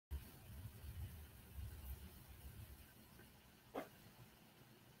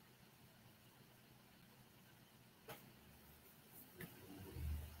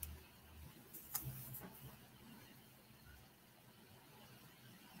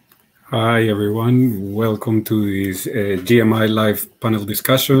Hi, everyone. Welcome to this GMI live panel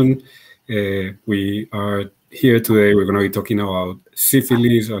discussion. We are here today. We're going to be talking about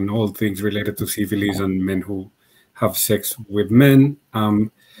syphilis and all things related to syphilis and men who have sex with men.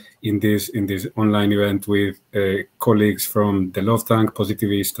 In this online event with colleagues from the Love Tank,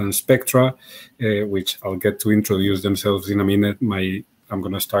 Positivist, and Spectra, which I'll get to introduce themselves in a minute. I'm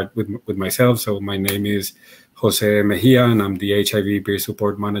going to start with myself. So my name is Jose Mejia, and I'm the HIV peer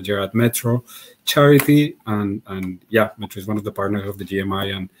support manager at Metro Charity. And yeah, Metro is one of the partners of the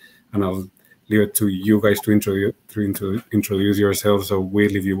GMI, and I'll leave it to you guys to introduce yourselves. So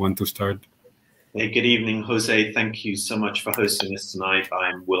Will, if you want to start. Hey, good evening, Jose. Thank you so much for hosting us tonight.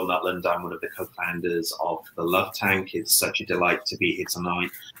 I'm Will Nutland. I'm one of the co-founders of the Love Tank. It's such a delight to be here tonight.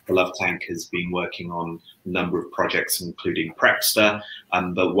 The Love Tank has been working on a number of projects, including Prepster.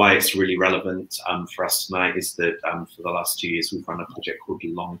 But why it's really relevant for us tonight is that for the last 2 years, we've run a project called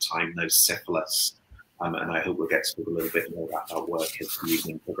Long Time No Syphilis. And I hope we'll get to talk a little bit more about our work as the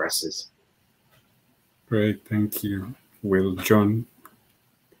evening progresses. Great, thank you. Will, John?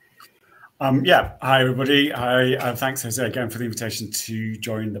 Yeah, hi everybody. Hi, thanks Jose again for the invitation to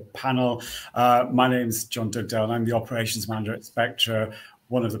join the panel. My name is John Dugdale and I'm the operations manager at Spectra,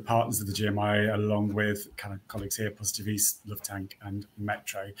 one of the partners of the GMI, along with kind of colleagues here, Positivist, Love Tank and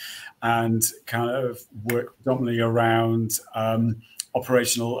Metro, and kind of work predominantly around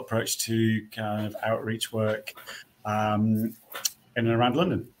operational approach to kind of outreach work in and around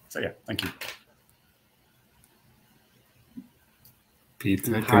London. So yeah, thank you.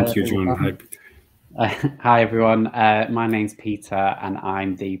 Peter, thank you, John. Hi, Peter. Hi, everyone. My name's Peter, and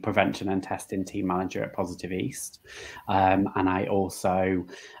I'm the prevention and testing team manager at Positivist. And I also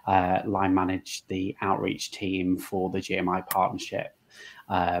line manage the outreach team for the GMI partnership.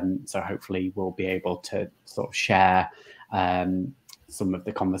 So hopefully we'll be able to sort of share some of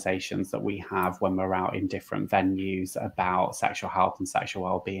the conversations that we have when we're out in different venues about sexual health and sexual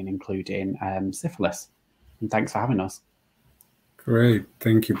well-being, including syphilis. And thanks for having us. Great,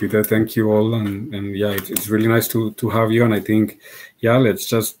 thank you, Peter. Thank you all, and yeah, it's really nice to have you. And I think, yeah, let's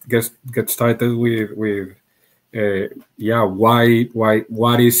just get started with yeah,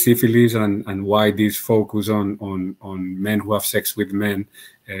 what is syphilis and why this focus on men who have sex with men,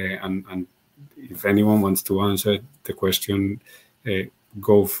 and if anyone wants to answer the question,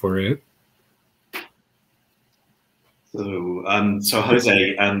 go for it. So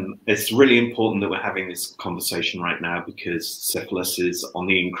Jose, it's really important that we're having this conversation right now because syphilis is on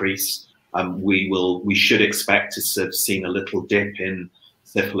the increase. We should expect to have seen a little dip in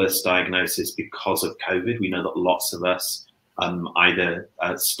syphilis diagnosis because of COVID. We know that lots of us either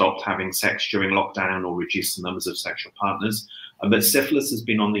stopped having sex during lockdown or reduced the numbers of sexual partners. But syphilis has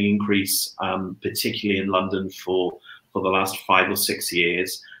been on the increase, particularly in London for the last 5 or 6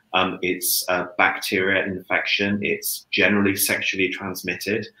 years. It's a bacteria infection. It's generally sexually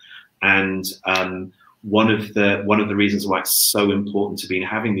transmitted, and one of the reasons why it's so important to be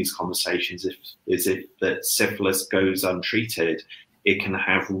having these conversations is if that syphilis goes untreated, it can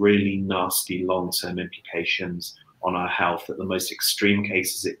have really nasty long-term implications on our health. At the most extreme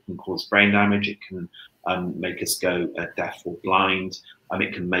cases, it can cause brain damage. It can make us go deaf or blind.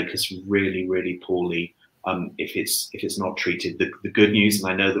 It can make us really, really poorly. If it's not treated. The good news,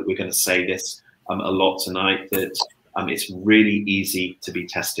 and I know that we're going to say this a lot tonight, that it's really easy to be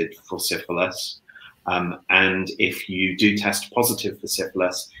tested for syphilis, and if you do test positive for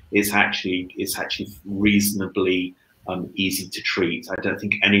syphilis, it's actually reasonably easy to treat. I don't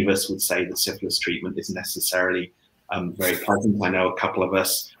think any of us would say that syphilis treatment is necessarily very pleasant. I know a couple of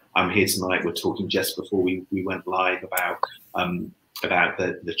us here tonight were talking just before we went live about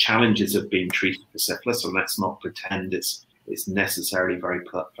the challenges of being treated for syphilis, and let's not pretend it's necessarily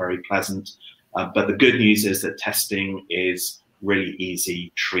very pleasant. But the good news is that testing is really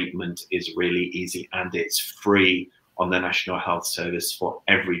easy, treatment is really easy, and it's free on the National Health Service for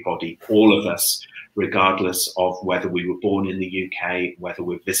everybody, all of us, regardless of whether we were born in the UK, whether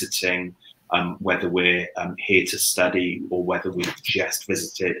we're visiting, whether we're here to study, or whether we've just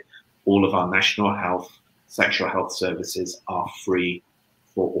visited. All of our national health, sexual health services are free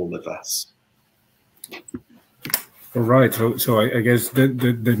for all of us. All right. So I guess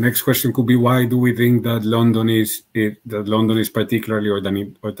the next question could be, why do we think that London is particularly, or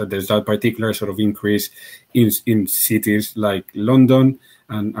that there's that particular sort of increase in cities like London,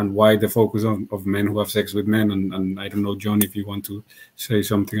 and why the focus of men who have sex with men? And I don't know, John, if you want to say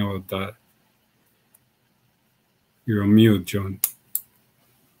something about that. You're on mute, John.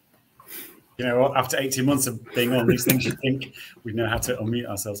 You know, after 18 months of being on these things, you think we know how to unmute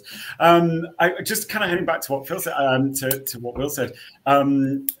ourselves. I just kind of heading back to what Phil said, to what Will said.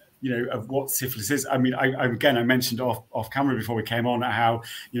 of what syphilis is. I mean, I mentioned off camera before we came on how,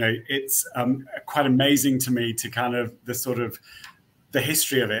 it's quite amazing to me to kind of the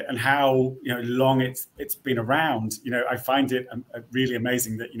history of it and how long it's been around. I find it really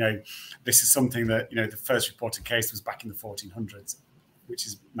amazing that this is something that the first reported case was back in the 1400s, which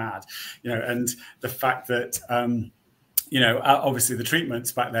is mad. And the fact that obviously the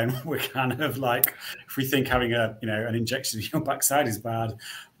treatments back then were kind of like, if we think having an injection in your backside is bad,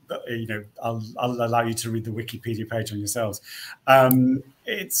 I'll allow you to read the Wikipedia page on yourselves. I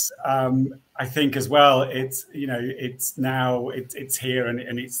think as well, it's it's here,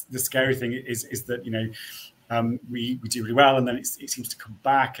 and it's the scary thing is that we do really well, and then it seems to come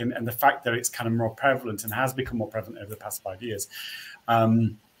back, and the fact that it's kind of more prevalent and has become more prevalent over the past 5 years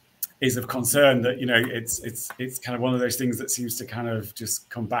is of concern. That it's kind of one of those things that seems to kind of just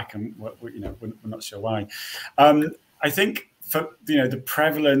come back, and we're not sure why. I think for the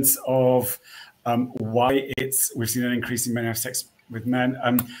prevalence of why we've seen an increase in men who have sex with men.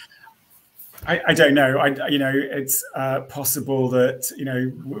 I don't know. It's possible that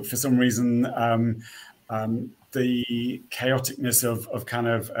for some reason the chaoticness of kind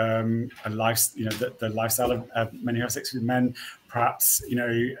of a life, the lifestyle of men who have sex with men, perhaps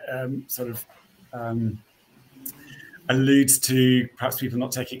alludes to perhaps people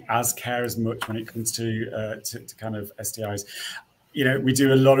not taking as care as much when it comes to kind of STIs. We do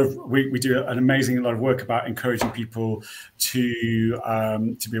we do an amazing lot of work about encouraging people to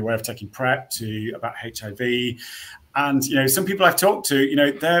be aware of taking PrEP, about HIV, and some people I've talked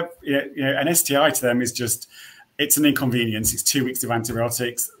to, they're an STI to them is just, it's an inconvenience. It's 2 weeks of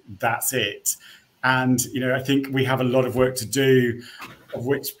antibiotics. That's it. And I think we have a lot of work to do, of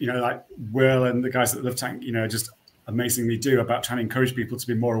which like Will and the guys at Love Tank just amazingly do, about trying to encourage people to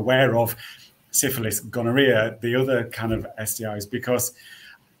be more aware of syphilis, gonorrhea, the other kind of STIs, because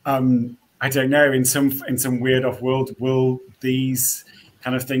I don't know, in some weird off world, will these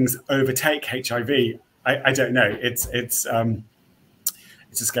kind of things overtake HIV? I don't know. It's a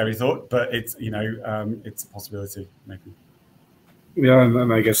scary thought, but it's it's a possibility, maybe. Yeah,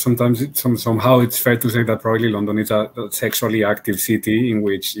 and I guess sometimes somehow it's fair to say that probably London is a sexually active city in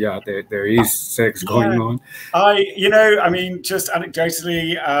which, there is sex going on. I mean, just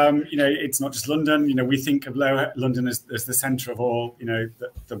anecdotally, it's not just London. We think of London as the centre of all,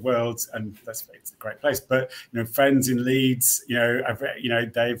 the world, and it's a great place. But friends in Leeds,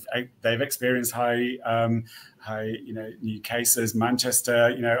 they've experienced high new cases.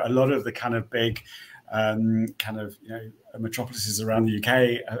 Manchester, a lot of the kind of big metropolises around the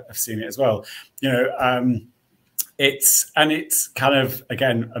UK have seen it as well. It's kind of,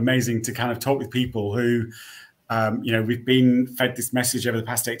 again, amazing to kind of talk with people who we've been fed this message over the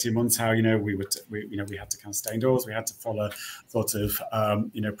past 18 months how we had to kind of stay indoors, we had to follow sort of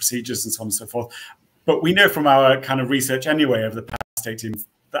procedures and so on and so forth. But we know from our kind of research anyway over the past 18 months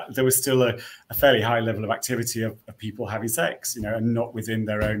that there was still a fairly high level of activity of people having sex, and not within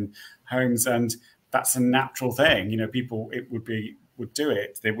their own homes. And that's a natural thing. People would do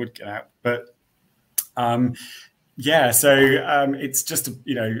it. They would get out. But so it's just a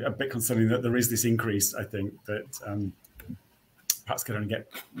bit concerning that there is this increase. I think that perhaps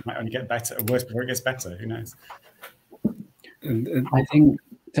might only get better or worse before it gets better. Who knows? I think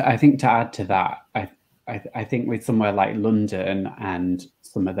to add to that, I think with somewhere like London and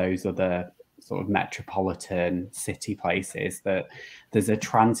some of those other sort of metropolitan city places, that there's a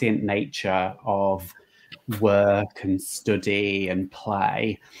transient nature of work and study and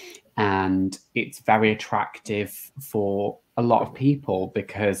play, and it's very attractive for a lot of people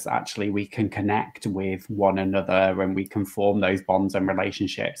because actually we can connect with one another and we can form those bonds and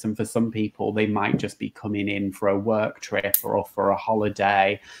relationships. And for some people, they might just be coming in for a work trip or for a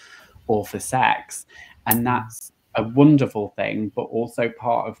holiday or for sex, and that's a wonderful thing, but also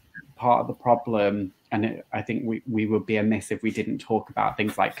part of the problem. And I think we would be amiss if we didn't talk about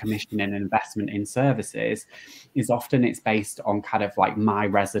things like commissioning and investment in services, is often it's based on kind of like my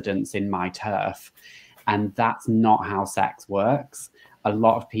residence in my turf. And that's not how sex works. A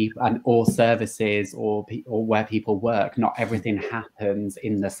lot of people, or services or where people work, not everything happens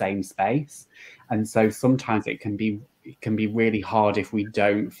in the same space. And so sometimes it can be really hard if we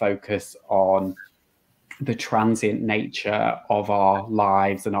don't focus on the transient nature of our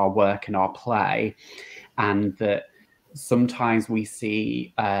lives and our work and our play, and that sometimes we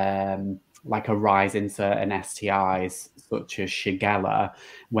see like a rise in certain STIs such as Shigella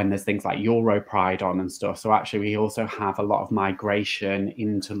when there's things like Europride on and stuff. So actually we also have a lot of migration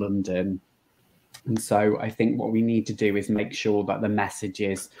into London And so I think what we need to do is make sure that the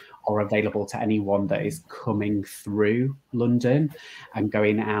messages are available to anyone that is coming through London and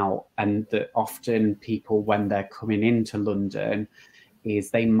going out, and that often people, when they're coming into London, is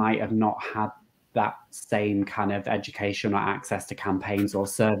they might have not had that same kind of education or access to campaigns or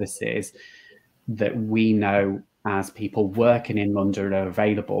services that we know as people working in London are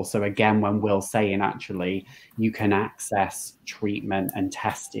available. So again, when Will's saying actually you can access treatment and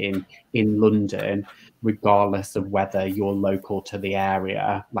testing in London, regardless of whether you're local to the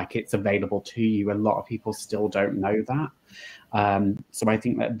area, like it's available to you. A lot of people still don't know that. So I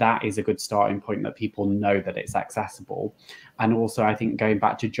think that that is a good starting point, that people know that it's accessible. And also I think going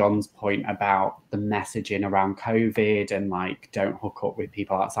back to John's point about the messaging around COVID and like don't hook up with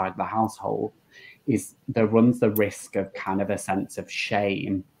people outside the household, is there runs the risk of kind of a sense of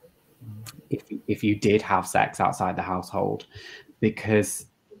shame if you did have sex outside the household, because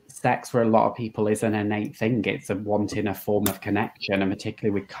sex for a lot of people is an innate thing. It's wanting a form of connection, and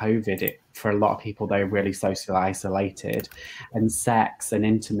particularly with COVID, for a lot of people, they're really socially isolated, and sex and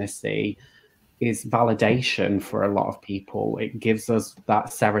intimacy is validation for a lot of people. It gives us that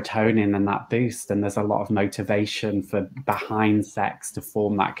serotonin and that boost, and there's a lot of motivation for behind sex to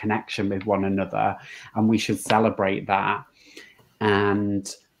form that connection with one another, and we should celebrate that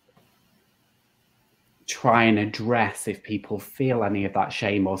and try and address if people feel any of that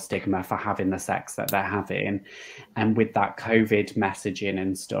shame or stigma for having the sex that they're having. And with that COVID messaging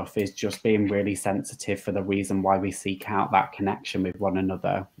and stuff, is just being really sensitive for the reason why we seek out that connection with one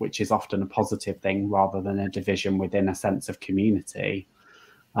another, which is often a positive thing rather than a division within a sense of community.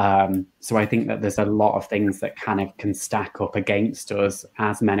 So I think that there's a lot of things that kind of can stack up against us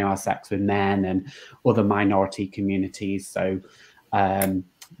as men who have sex with men and other minority communities. So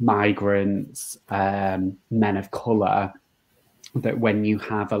migrants, men of colour, that when you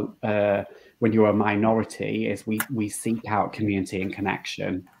have when you're a minority, is we seek out community and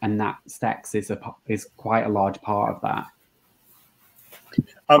connection, and that sex is quite a large part of that.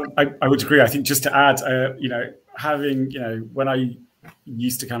 I would agree. I think just to add, having, when I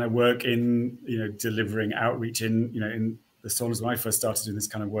used to kind of work in, delivering outreach in the saunas, when I first started doing this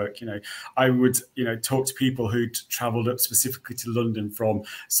kind of work, I would, talk to people who'd travelled up specifically to London from,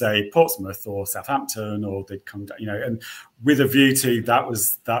 say, Portsmouth or Southampton, or they'd come down, and with a view to that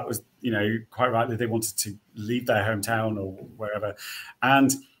was, quite rightly, they wanted to leave their hometown or wherever,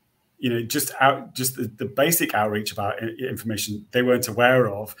 and just the basic outreach about information they weren't aware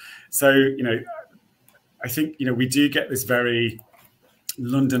of. So, I think we do get this very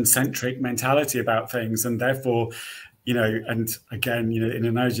London-centric mentality about things, and therefore, and again, in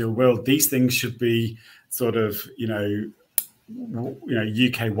an ideal world, these things should be sort of,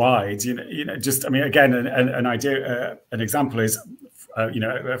 UK wide. Just, I mean, again, an idea, an example is,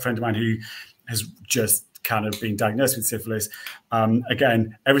 a friend of mine who has just kind of been diagnosed with syphilis.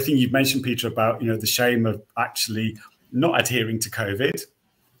 Again, everything you've mentioned, Peter, about the shame of actually not adhering to COVID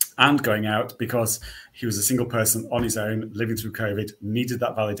and going out, because he was a single person on his own living through COVID, needed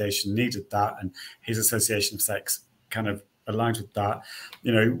that validation, needed that, and his association of sex kind of aligned with that.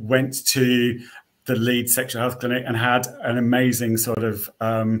 Went to the Leeds Sexual Health Clinic and had an amazing sort of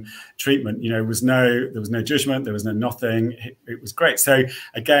treatment. There was no judgment, there was no nothing. It was great. So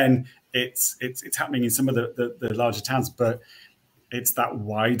again, it's happening in some of the larger towns, but it's that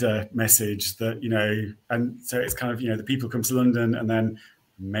wider message that and so it's kind of the people come to London and then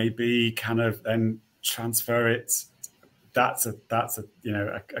maybe kind of then transfer it. That's a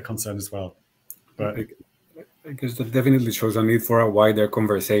concern as well. But I guess that definitely shows a need for a wider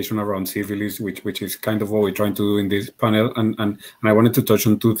conversation around syphilis, which is kind of what we're trying to do in this panel. And I wanted to touch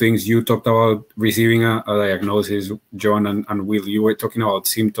on two things. You talked about receiving a diagnosis, John, and Will. You were talking about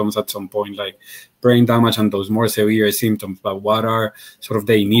symptoms at some point, like brain damage and those more severe symptoms. But what are sort of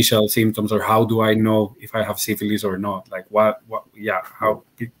the initial symptoms, or how do I know if I have syphilis or not? Like how?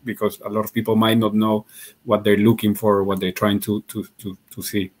 Because a lot of people might not know what they're looking for, or what they're trying to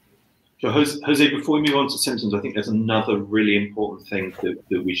see. So Jose, before we move on to symptoms, I think there's another really important thing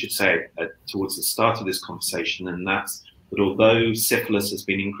that we should say towards the start of this conversation, and that's that although syphilis has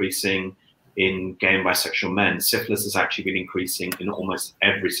been increasing in gay and bisexual men, syphilis has actually been increasing in almost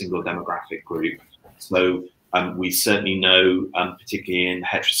every single demographic group. So we certainly know, particularly in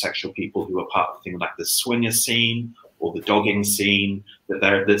heterosexual people who are part of things like the swinger scene or the dogging scene,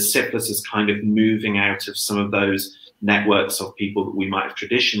 that syphilis is kind of moving out of some of those networks of people that we might have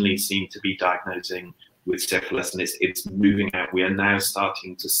traditionally seen to be diagnosing with syphilis, and it's moving out. We are now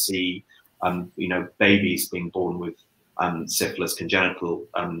starting to see, babies being born with syphilis, congenital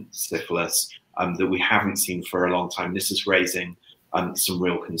syphilis, that we haven't seen for a long time. This is raising some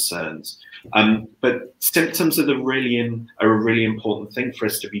real concerns. But symptoms are a really important thing for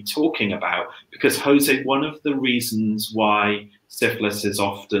us to be talking about, because Jose, one of the reasons why syphilis is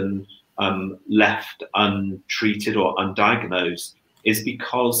often left untreated or undiagnosed is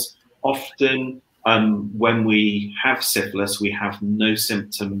because often when we have syphilis, we have no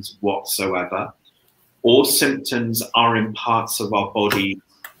symptoms whatsoever, or symptoms are in parts of our body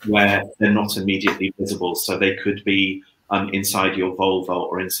where they're not immediately visible. So they could be inside your vulva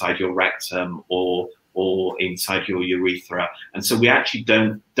or inside your rectum or inside your urethra. And so we actually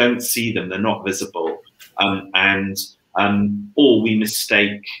don't see them, they're not visible. Or we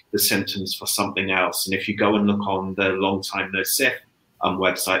mistake the symptoms for something else. And if you go and look on the Long Time No Syph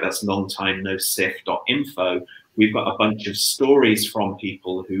website, that's longtimenosyph.info, we've got a bunch of stories from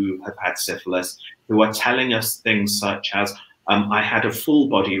people who have had syphilis who are telling us things such as, I had a full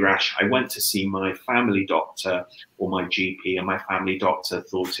body rash. I went to see my family doctor or my GP, and my family doctor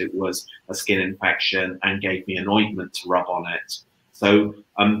thought it was a skin infection and gave me an ointment to rub on it. So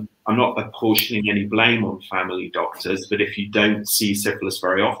I'm not apportioning any blame on family doctors, but if you don't see syphilis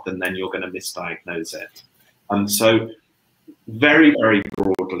very often, then you're going to misdiagnose it. So very, very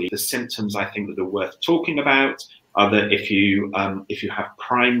broadly, the symptoms I think that are worth talking about are that if you have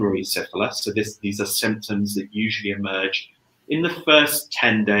primary syphilis, so these are symptoms that usually emerge in the first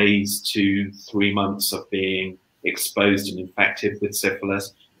 10 days to 3 months of being exposed and infected with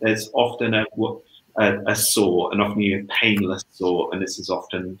syphilis, there's often a sore, and often a painless sore, and this is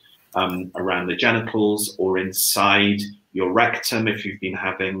often around the genitals or inside your rectum if you've been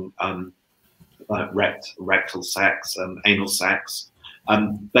having rectal sex, anal sex.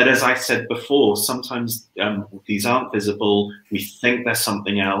 But as I said before, sometimes these aren't visible. We think there's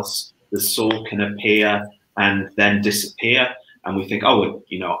something else. The sore can appear and then disappear, and we think, oh,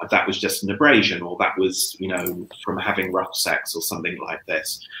 you know, that was just an abrasion, or that was, you know, from having rough sex or something like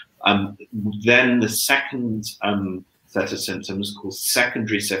this. Then the second set of symptoms, called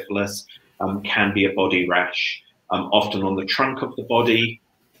secondary syphilis, can be a body rash, often on the trunk of the body,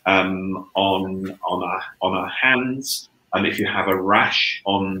 on our hands. If you have a rash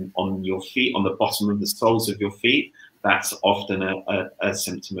on your feet, on the bottom of the soles of your feet, that's often a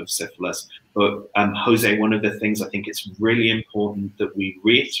symptom of syphilis. But Jose, one of the things I think it's really important that we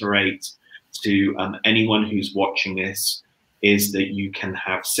reiterate to anyone who's watching this is that you can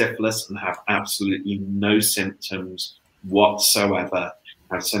have syphilis and have absolutely no symptoms whatsoever,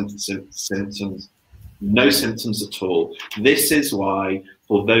 have symptoms, no symptoms at all. This is why,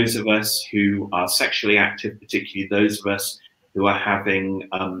 for those of us who are sexually active, particularly those of us who are having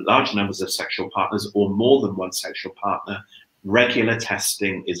large numbers of sexual partners or more than one sexual partner, regular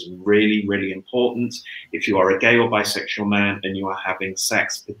testing is really, really important. If you are a gay or bisexual man and you are having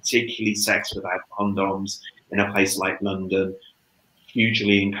sex, particularly sex without condoms in a place like London,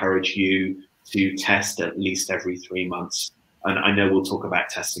 hugely encourage you to test at least every 3 months. And I know we'll talk about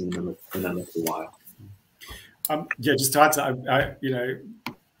testing in a little while. Yeah, just to add to that, you know,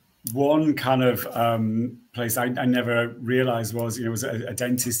 one kind of place I never realized was, you know, was a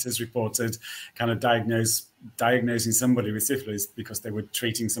dentist has reported kind of diagnosing somebody with syphilis because they were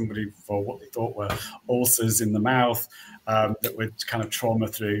treating somebody for what they thought were ulcers in the mouth that would kind of trauma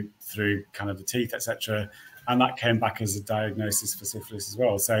through kind of the teeth, etc. And that came back as a diagnosis for syphilis as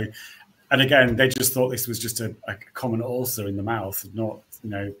well. So, and again, they just thought this was just a common ulcer in the mouth, not, you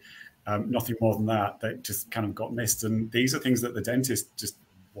know, nothing more than that. They just kind of got missed. And these are things that the dentist just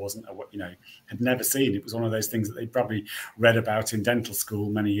wasn't, you know, had never seen. It was one of those things that they probably read about in dental school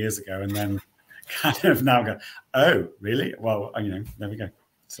many years ago, and then kind of now go, oh, really? Well, you know, there we go.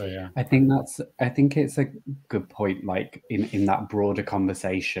 So yeah, I think it's a good point. Like in that broader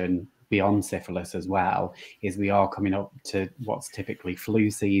conversation beyond syphilis as well, is we are coming up to what's typically flu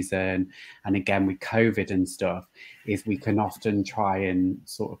season, and again with COVID and stuff, is we can often try and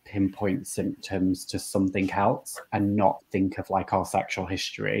sort of pinpoint symptoms to something else and not think of like our sexual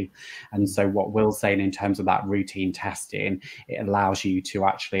history. And so what Will's saying in terms of that routine testing, it allows you to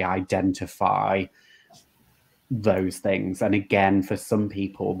actually identify those things. And again, for some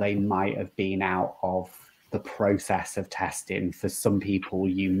people, they might have been out of the process of testing. For some people,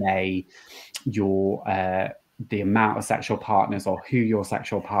 the amount of sexual partners or who your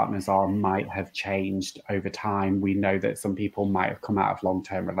sexual partners are might have changed over time. We know that some people might have come out of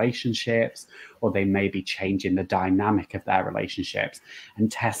long-term relationships, or they may be changing the dynamic of their relationships,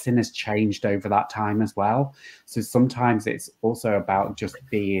 and testing has changed over that time as well. So sometimes it's also about just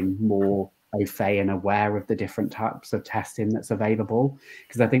being more au fait and aware of the different types of testing that's available,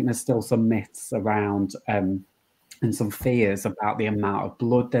 because I think there's still some myths around and some fears about the amount of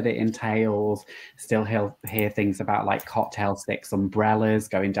blood that it entails. Still hear things about like cocktail sticks, umbrellas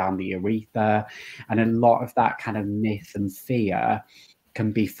going down the urethra, and a lot of that kind of myth and fear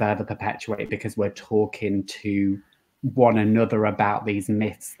can be further perpetuated because we're talking to one another about these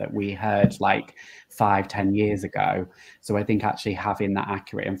myths that we heard like 5-10 years ago. So I think actually having that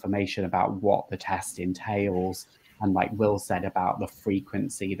accurate information about what the test entails, and like Will said about the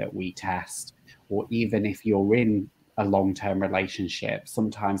frequency that we test, or even if you're in a long-term relationship,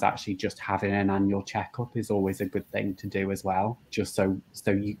 sometimes actually just having an annual checkup is always a good thing to do as well, just so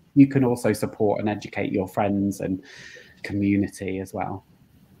you can also support and educate your friends and community as well.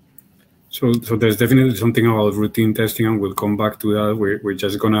 So there's definitely something about routine testing, and we'll come back to that. We're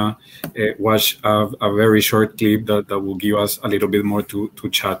just gonna watch a very short clip that will give us a little bit more to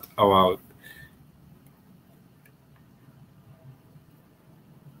chat about.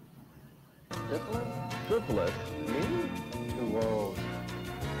 Syphilis? Me? Whoa.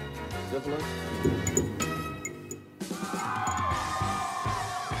 Syphilis?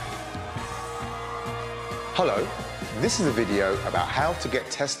 Hello, this is a video about how to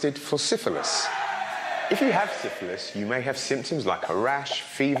get tested for syphilis. If you have syphilis, you may have symptoms like a rash,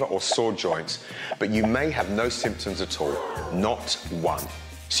 fever, or sore joints, but you may have no symptoms at all, not one.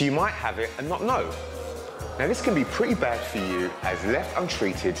 So you might have it and not know. Now this can be pretty bad for you, as left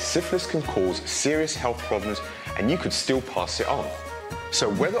untreated, syphilis can cause serious health problems and you could still pass it on. So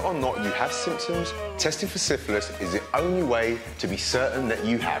whether or not you have symptoms, testing for syphilis is the only way to be certain that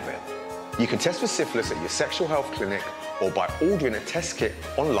you have it. You can test for syphilis at your sexual health clinic or by ordering a test kit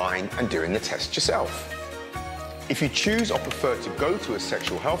online and doing the test yourself. If you choose or prefer to go to a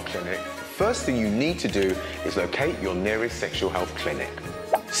sexual health clinic, the first thing you need to do is locate your nearest sexual health clinic.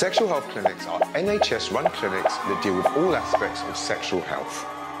 Sexual health clinics are NHS-run clinics that deal with all aspects of sexual health.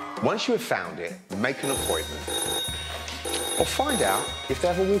 Once you have found it, make an appointment. Or find out if they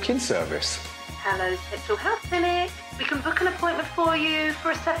have a walk-in service. Hello, Sexual Health Clinic. We can book an appointment for you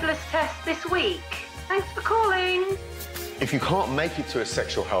for a syphilis test this week. Thanks for calling. If you can't make it to a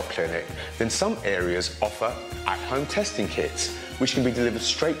sexual health clinic, then some areas offer at-home testing kits, which can be delivered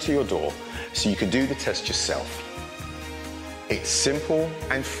straight to your door, so you can do the test yourself. It's simple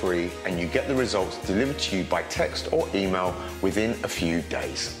and free, and you get the results delivered to you by text or email within a few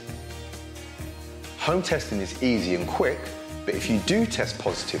days. Home testing is easy and quick, but if you do test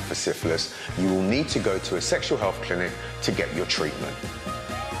positive for syphilis, you will need to go to a sexual health clinic to get your treatment.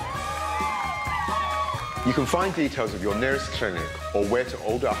 You can find details of your nearest clinic or where to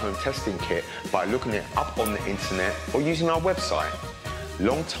order a home testing kit by looking it up on the internet or using our website,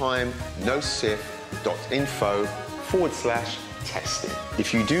 longtimenosif.info/testing.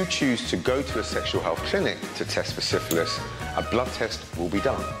 If you do choose to go to a sexual health clinic to test for syphilis, a blood test will be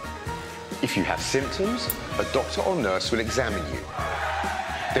done. If you have symptoms, a doctor or nurse will examine you.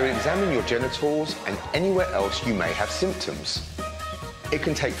 They will examine your genitals and anywhere else you may have symptoms. It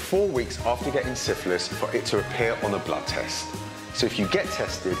can take 4 weeks after getting syphilis for it to appear on a blood test. So if you get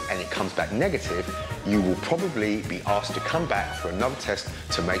tested and it comes back negative, you will probably be asked to come back for another test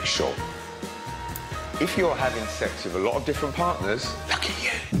to make sure. If you're having sex with a lot of different partners, look at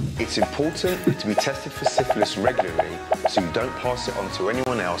you. It's important to be tested for syphilis regularly so you don't pass it on to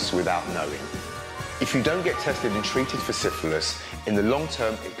anyone else without knowing. If you don't get tested and treated for syphilis, in the long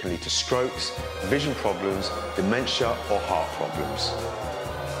term it can lead to strokes, vision problems, dementia or heart problems.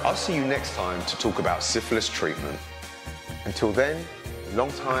 I'll see you next time to talk about syphilis treatment. Until then,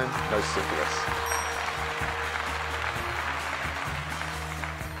 long time no syphilis.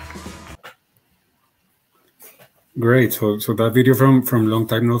 Great. So that video from Long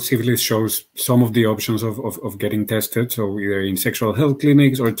Time No Syphilis shows some of the options of getting tested. So either in sexual health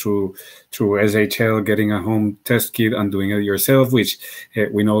clinics or through SHL, getting a home test kit and doing it yourself, which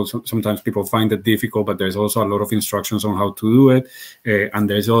we know sometimes people find it difficult, but there's also a lot of instructions on how to do it. And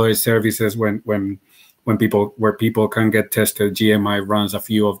there's other services where people can get tested. GMI runs a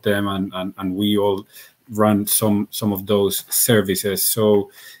few of them, and we all run some of those services.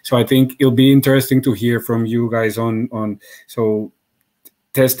 So I think it'll be interesting to hear from you guys on so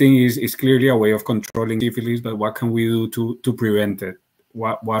testing is clearly a way of controlling syphilis, but what can we do to prevent it?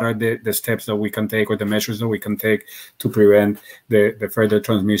 What are the steps that we can take, or the measures that we can take to prevent the further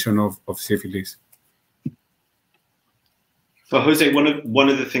transmission of syphilis? So Jose, one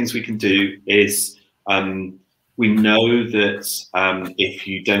of the things we can do is we know that if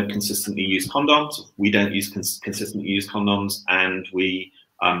you don't consistently use condoms, we don't consistently use condoms, and we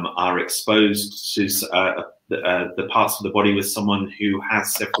are exposed to the parts of the body with someone who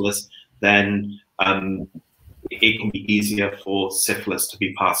has syphilis, then it can be easier for syphilis to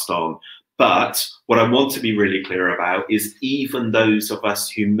be passed on. But what I want to be really clear about is even those of us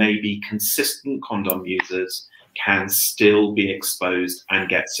who may be consistent condom users can still be exposed and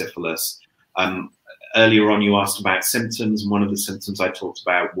get syphilis. Earlier on, you asked about symptoms, and one of the symptoms I talked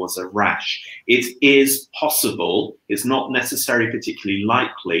about was a rash. It is possible, it's not necessarily particularly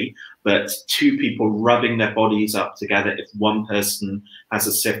likely, but two people rubbing their bodies up together, if one person has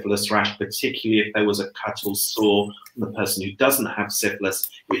a syphilis rash, particularly if there was a cut or sore on the person who doesn't have syphilis,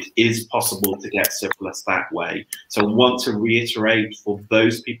 it is possible to get syphilis that way. So I want to reiterate for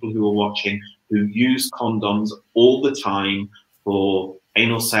those people who are watching who use condoms all the time for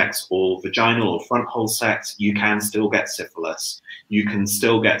anal sex or vaginal or front hole sex, you can still get syphilis. You can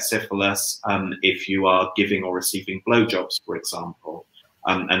still get syphilis if you are giving or receiving blowjobs, for example.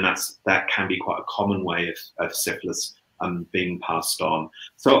 And that can be quite a common way of syphilis being passed on.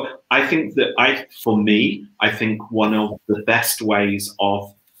 So I think that for me, I think one of the best ways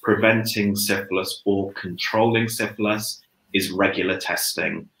of preventing syphilis or controlling syphilis is regular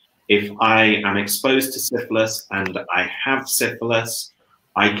testing. If I am exposed to syphilis and I have syphilis,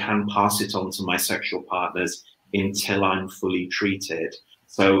 I can pass it on to my sexual partners until I'm fully treated.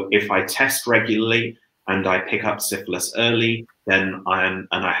 So if I test regularly and I pick up syphilis early, then and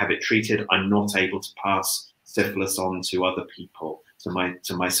I have it treated, I'm not able to pass syphilis on to other people, to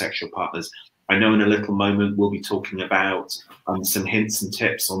my sexual partners. I know in a little moment we'll be talking about some hints and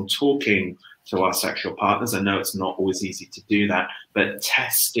tips on talking to our sexual partners. I know it's not always easy to do that, but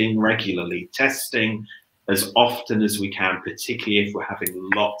testing regularly, testing as often as we can, particularly if we're having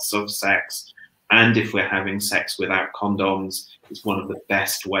lots of sex and if we're having sex without condoms, is one of the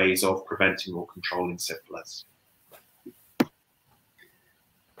best ways of preventing or controlling syphilis.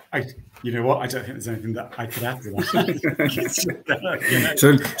 You know what? I don't think there's anything that I could add to that.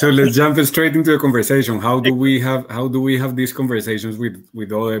 So let's jump straight into the conversation. How do we have these conversations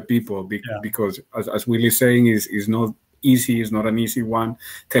with other people? Because as Will is saying, is not easy. It's not an easy one.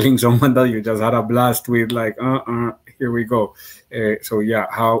 Telling someone that you just had a blast with, like, here we go. So yeah,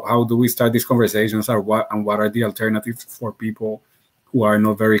 how do we start these conversations, or what are the alternatives for people who are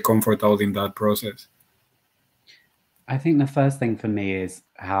not very comfortable in that process? I think the first thing for me is,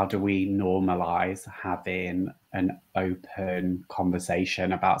 how do we normalize having an open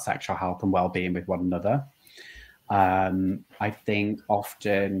conversation about sexual health and well-being with one another? I think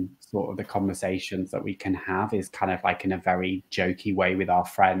often sort of the conversations that we can have is kind of like in a very jokey way with our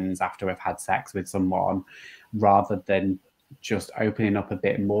friends after we've had sex with someone, rather than just opening up a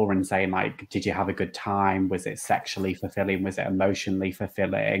bit more and saying, like, did you have a good time? Was it sexually fulfilling? Was it emotionally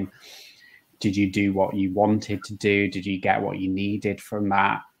fulfilling? Did you do what you wanted to do? Did you get what you needed from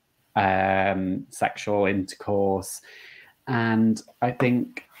that sexual intercourse? And I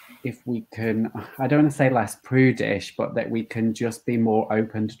think if we can, I don't want to say less prudish, but that we can just be more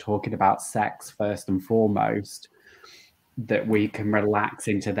open to talking about sex first and foremost, that we can relax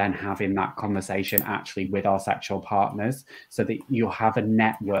into then having that conversation actually with our sexual partners, so that you have a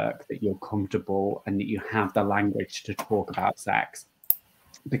network, that you're comfortable and that you have the language to talk about sex.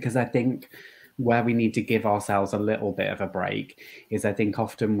 Because I think where we need to give ourselves a little bit of a break is, I think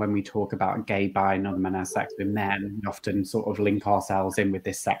often when we talk about gay, bi, and other men have sex with men, we often sort of link ourselves in with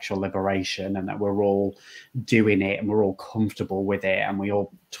this sexual liberation, and that we're all doing it and we're all comfortable with it and we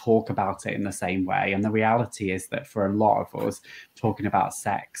all talk about it in the same way. And the reality is that for a lot of us, talking about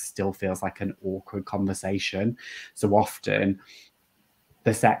sex still feels like an awkward conversation. So often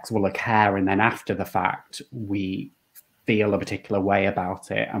the sex will occur, and then after the fact, we feel a particular way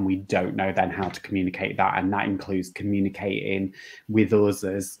about it, and we don't know then how to communicate that. And that includes communicating with us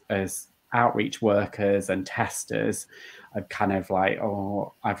as outreach workers and testers, of kind of like,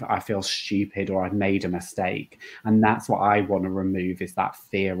 oh, I feel stupid, or I've made a mistake. And that's what I want to remove, is that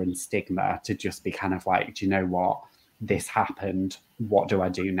fear and stigma, to just be kind of like, do you know what, this happened, what do I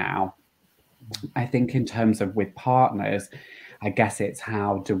do now? I think in terms of with partners, I guess it's,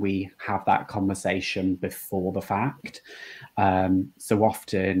 how do we have that conversation before the fact? So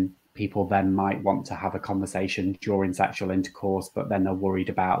often people then might want to have a conversation during sexual intercourse, but then they're worried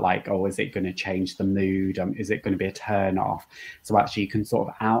about, like, oh, is it going to change the mood? Is it going to be a turn off? So actually you can sort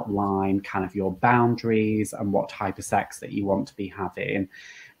of outline kind of your boundaries and what type of sex that you want to be having,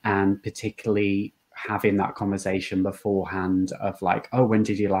 and particularly having that conversation beforehand of like, oh, when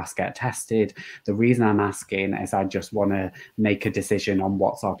did you last get tested? The reason I'm asking is I just want to make a decision on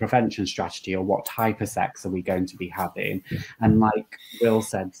what's our prevention strategy, or what type of sex are we going to be having. And like Will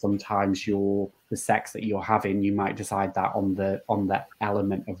said, sometimes the sex that you're having, you might decide that on the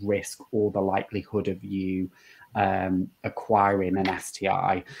element of risk or the likelihood of you acquiring an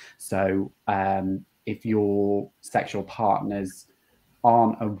STI. So if your sexual partner's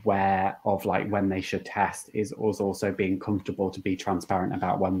aren't aware of like when they should test is us also being comfortable to be transparent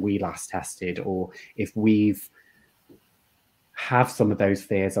about when we last tested, or if we've have some of those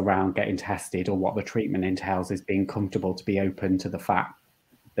fears around getting tested or what the treatment entails, is being comfortable to be open to the fact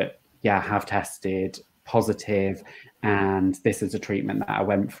that, yeah, I have tested positive and this is a treatment that I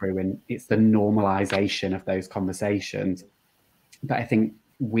went through, and it's the normalization of those conversations. But I think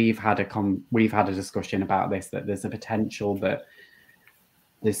we've had a discussion about this, that there's a potential that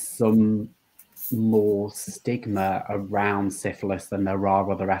there's some more stigma around syphilis than there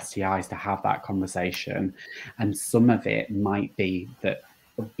are other STIs to have that conversation. And some of it might be that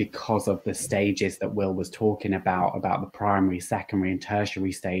because of the stages that Will was talking about the primary, secondary and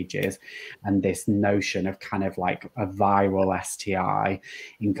tertiary stages, and this notion of kind of like a viral STI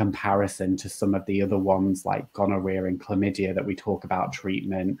in comparison to some of the other ones like gonorrhea and chlamydia that we talk about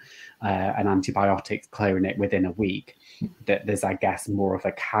treatment and antibiotics clearing it within a week, that there's, I guess, more of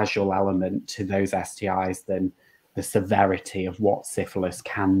a casual element to those STIs than the severity of what syphilis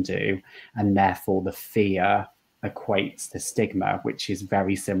can do, and therefore the fear equates to stigma, which is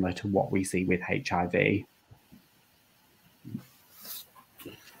very similar to what we see with HIV.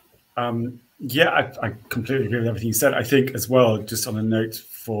 Yeah, I completely agree with everything you said. I think as well, just on a note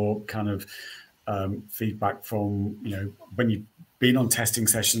for kind of feedback from, you know, when you've been on testing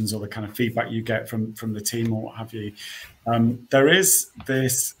sessions or the kind of feedback you get from the team or what have you, there is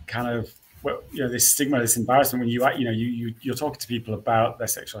this kind of, well, you know, this stigma, this embarrassment when you're talking to people about their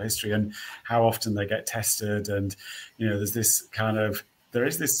sexual history and how often they get tested, and you know, there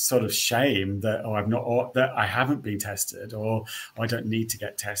is this sort of shame that that I haven't been tested, or I don't need to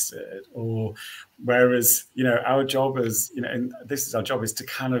get tested, or whereas, you know, our job is, you know, and this is our job, is to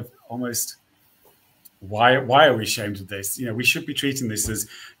kind of almost, why are we ashamed of this? You know, we should be treating this as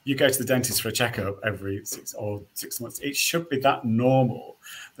you go to the dentist for a checkup every 6 months. It should be that normal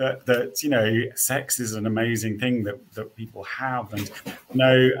that you know, sex is an amazing thing that people have, and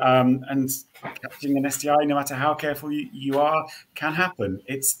and catching an STI, no matter how careful you are, can happen.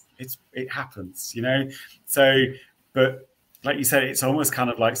 It happens, you know. So, but like you said, it's almost kind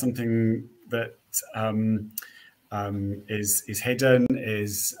of like something that is hidden,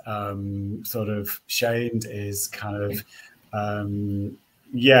 is sort of shamed, is kind of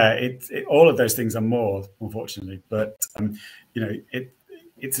yeah, all of those things are more, unfortunately. But you know,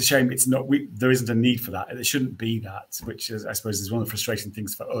 it's a shame. It's not. There isn't a need for that. There shouldn't be that, which is, I suppose, is one of the frustrating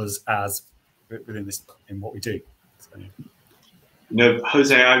things for us as within this, in what we do. So, yeah. No,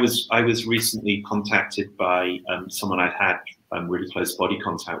 Jose, I was recently contacted by someone I'd had really close body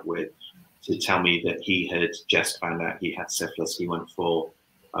contact with, to tell me that he had just found out he had syphilis. He went for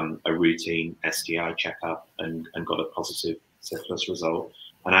a routine STI checkup and got a positive syphilis result.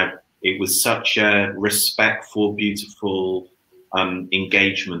 And it was such a respectful, beautiful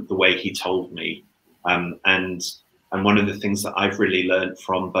engagement, the way he told me. And one of the things that I've really learned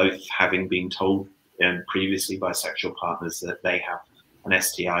from both having been told previously by sexual partners that they have an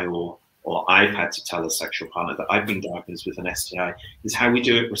STI, or I've had to tell a sexual partner that I've been diagnosed with an STI, is how we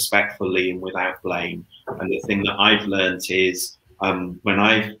do it respectfully and without blame. And the thing that I've learned is, when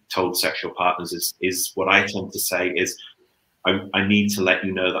I've told sexual partners, is what I tend to say is, I need to let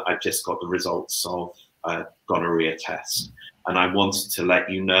you know that I've just got the results of a gonorrhea test. And I wanted to let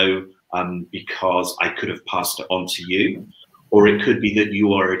you know because I could have passed it on to you, or it could be that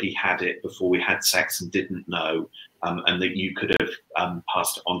you already had it before we had sex and didn't know. And that you could have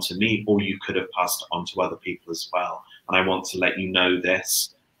passed it on to me, or you could have passed it on to other people as well. And I want to let you know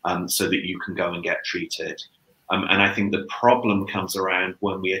this so that you can go and get treated. And I think the problem comes around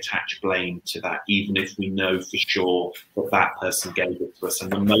when we attach blame to that, even if we know for sure that that person gave it to us.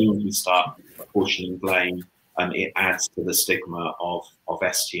 And the moment we start apportioning blame, it adds to the stigma of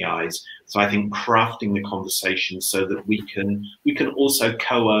STIs. So I think crafting the conversation so that we can also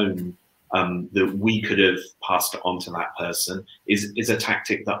co-own that we could have passed it on to that person is a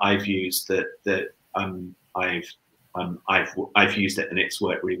tactic that I've used, I've used it, and it's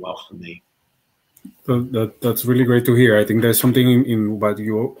worked really well for me. That's really great to hear. I think there's something in what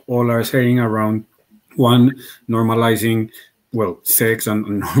you all are saying around, one, normalizing, well, sex and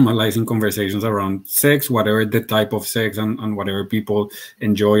normalizing conversations around sex, whatever the type of sex and whatever people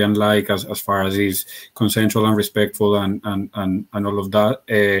enjoy and like, as far as is consensual and respectful and all of that,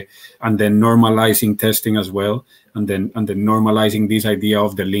 and then normalizing testing as well, and then normalizing this idea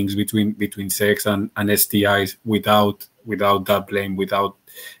of the links between sex and STIs without that blame, without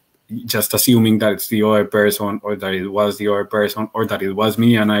just assuming that it's the other person, or that it was the other person, or that it was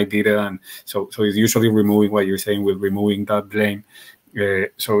me and I did it. And so it's usually removing what you're saying, with removing that blame.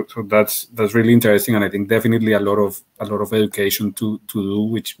 So that's really interesting, and I think definitely a lot of education to do,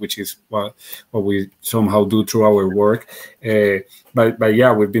 which is what we somehow do through our work. But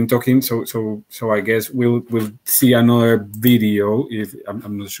yeah, we've been talking. So I guess we'll see another video. If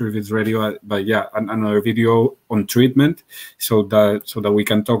I'm not sure if it's ready, but yeah, another video on treatment, so that we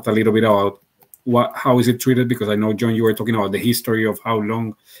can talk a little bit about how is it treated, because I know, John, you were talking about the history of how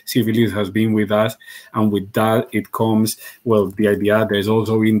long syphilis has been with us, and with that it comes, well, the idea there's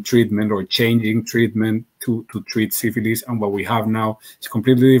also in treatment or changing treatment to treat syphilis, and what we have now is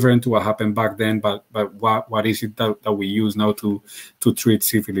completely different to what happened back then, but what is it that we use now to treat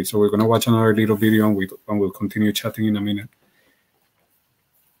syphilis. So we're going to watch another little video, and we'll continue chatting in a minute.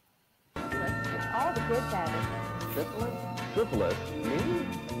 All the kids have it. Syphilis? Syphilis? Me?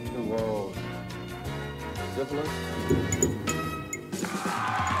 Whoa. Syphilis?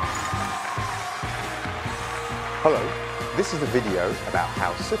 Hello, this is a video about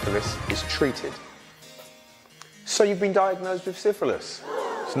how syphilis is treated. So you've been diagnosed with syphilis.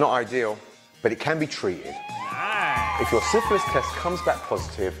 It's not ideal, but it can be treated. Nice. If your syphilis test comes back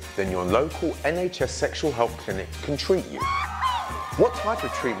positive, then your local NHS sexual health clinic can treat you. What type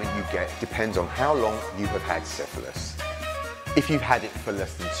of treatment you get depends on how long you have had syphilis. If you've had it for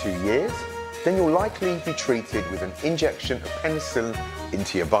less than 2 years, then you'll likely be treated with an injection of penicillin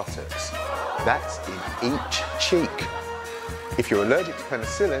into your buttocks. That's in each cheek. If you're allergic to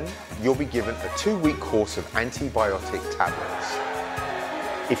penicillin, you'll be given a 2-week course of antibiotic tablets.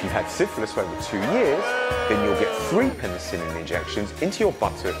 If you've had syphilis for over 2 years, then you'll get 3 penicillin injections into your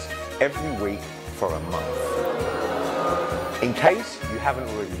buttocks every week for a month. In case you haven't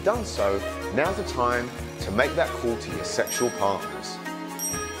already done so, now's the time to make that call to your sexual partners.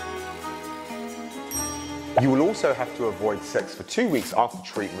 You will also have to avoid sex for 2 weeks after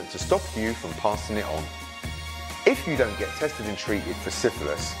treatment to stop you from passing it on. If you don't get tested and treated for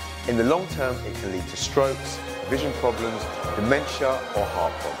syphilis, in the long term it can lead to strokes, vision problems, dementia or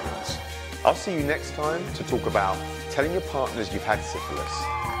heart problems. I'll see you next time to talk about telling your partners you've had syphilis.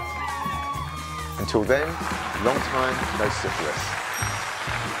 Until then, long time, no syphilis.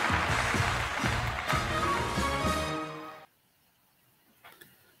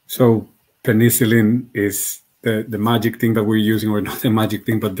 So penicillin is the magic thing that we're using, or not the magic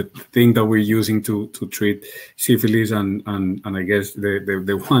thing, but the thing that we're using to treat syphilis. And I guess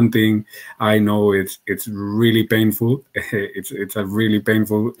the one thing I know, it's really painful. It's a really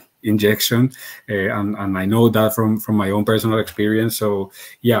painful injection, and I know that from my own personal experience. So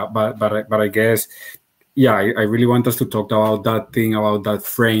yeah, but I guess, yeah, I really want us to talk about that thing, about that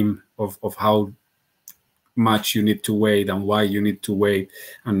frame of how much you need to wait and why you need to wait,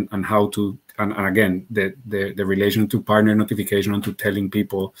 and how to, and again, the relation to partner notification and to telling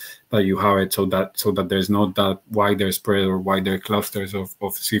people that you have it, so that there's not that wider spread or wider clusters of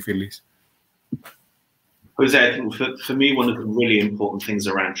syphilis. Jose, I think for me, one of the really important things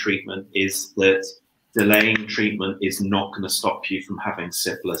around treatment is that delaying treatment is not going to stop you from having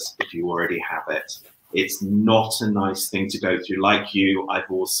syphilis if you already have it. It's not a nice thing to go through. Like you, I've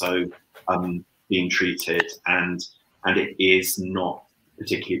also been treated, and it is not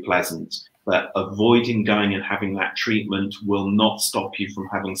particularly pleasant. But avoiding going and having that treatment will not stop you from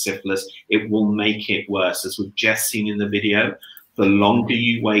having syphilis. It will make it worse. As we've just seen in the video, the longer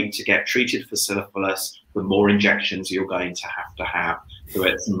you wait to get treated for syphilis, the more injections you're going to have. So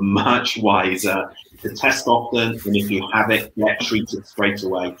it's much wiser to test often, and if you have it, get treated straight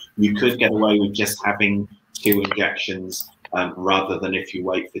away. You could get away with just having 2 injections rather than, if you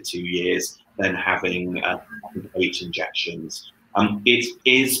wait for 2 years, then having 8 injections. It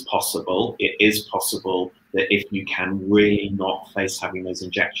is possible that if you can really not face having those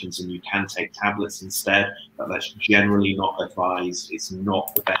injections and you can take tablets instead, but that's generally not advised. It's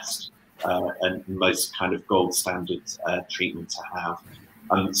not the best and most kind of gold standard treatment to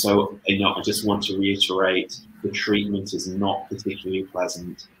have. So, I just want to reiterate, the treatment is not particularly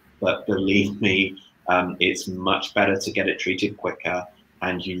pleasant, but believe me, it's much better to get it treated quicker.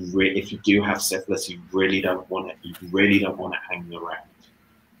 And if you do have syphilis, you really don't want it. You really don't want it hanging around.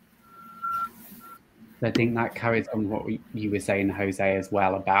 I think that carries on what you were saying, Jose, as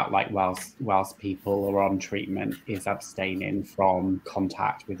well, about like whilst people are on treatment, is abstaining from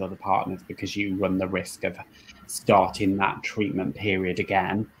contact with other partners, because you run the risk of starting that treatment period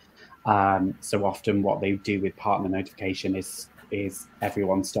again. So often what they do with partner notification is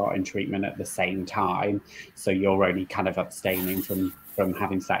everyone starting treatment at the same time. So you're only kind of abstaining from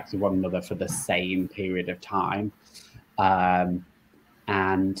having sex with one another for the same period of time.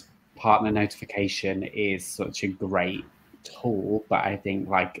 And partner notification is such a great tool, but I think,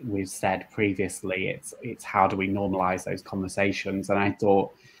 like we've said previously, it's how do we normalize those conversations. And I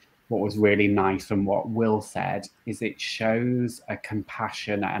thought what was really nice from what Will said is it shows a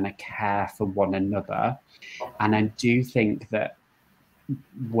compassion and a care for one another. And I do think that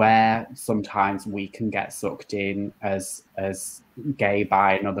where sometimes we can get sucked in as gay,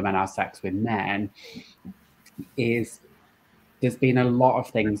 bi, and other men have sex with men is there's been a lot of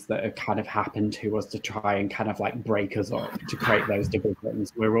things that have kind of happened to us to try and kind of like break us up, to create those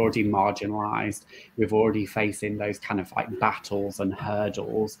divisions. We're already marginalized. We're already facing those kind of like battles and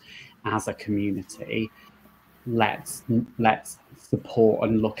hurdles as a community. Let's support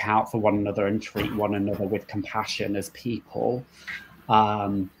and look out for one another and treat one another with compassion as people.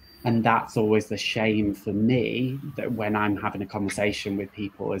 And that's always the shame for me, that when I'm having a conversation with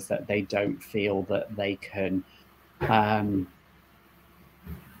people, is that they don't feel that they can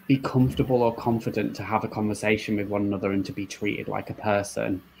be comfortable or confident to have a conversation with one another and to be treated like a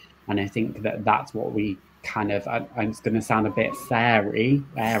person. And I think that that's what we kind of, it's going to sound a bit fairy,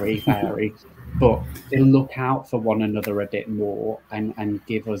 but to look out for one another a bit more and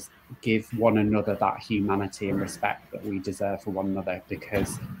give one another that humanity and respect that we deserve for one another,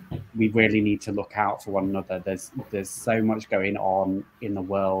 because we really need to look out for one another. There's so much going on in the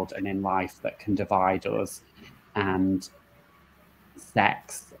world and in life that can divide us, and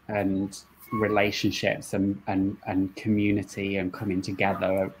sex and relationships and community and coming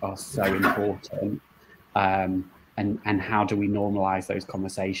together are so important. And how do we normalize those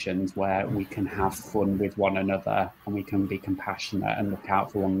conversations where we can have fun with one another and we can be compassionate and look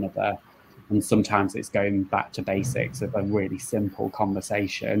out for one another? And sometimes it's going back to basics of a really simple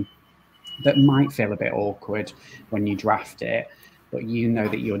conversation that might feel a bit awkward when you draft it, but you know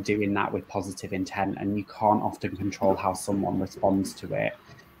that you're doing that with positive intent, and you can't often control how someone responds to it,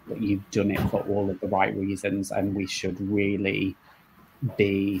 but you've done it for all of the right reasons. And we should really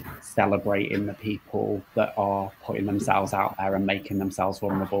be celebrating the people that are putting themselves out there and making themselves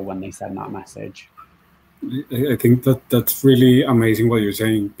vulnerable when they send that message. I think that's really amazing what you're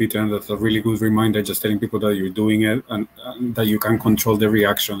saying, Peter, and that's a really good reminder, just telling people that you're doing it and that you can control the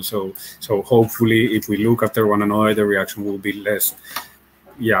reaction. So hopefully if we look after one another, the reaction will be less,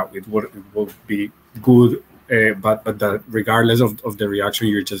 it will be good, but that regardless of the reaction,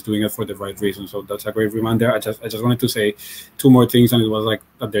 you're just doing it for the right reason. So that's a great reminder. I just wanted to say two more things, and it was like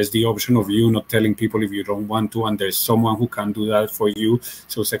that there's the option of you not telling people if you don't want to, and there's someone who can do that for you.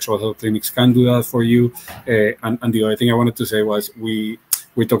 So sexual health clinics can do that for you. And the other thing I wanted to say was we're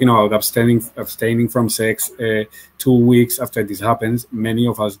talking about abstaining from sex 2 weeks after this happens. Many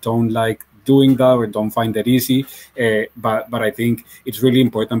of us don't like doing that or don't find that easy, but I think it's really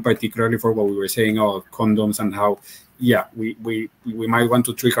important, particularly for what we were saying about condoms and how we might want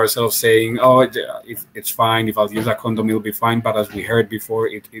to trick ourselves saying, oh, if it's fine, if I'll use a condom, it'll be fine. But as we heard before,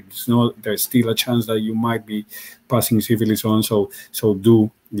 it's not, there's still a chance that you might be passing syphilis on. So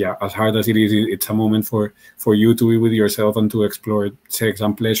as hard as it is, it's a moment for you to be with yourself and to explore sex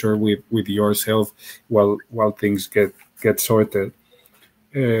and pleasure with yourself while things get sorted.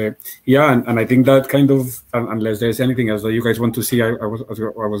 And I think that kind of, unless there's anything else that you guys want to see, I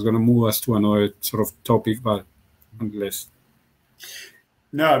was going to move us to another sort of topic, but unless.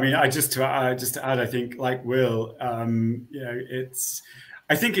 No, I mean, just to add, I think like Will, I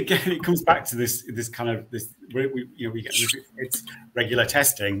think again it comes back to this kind of this. We get it's regular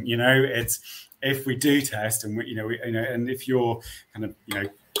testing. It's if we do test and and if you're kind of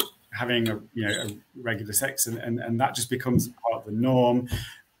having a regular sex and that just becomes part of the norm,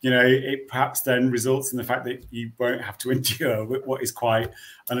 it perhaps then results in the fact that you won't have to endure what is quite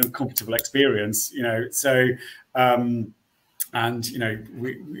an uncomfortable experience. I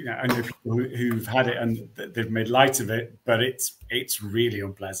know people who've had it and they've made light of it, but it's really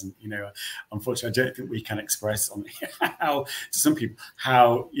unpleasant. Unfortunately, I don't think we can express on how to some people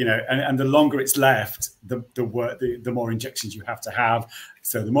how and the longer it's left, the more injections you have to have,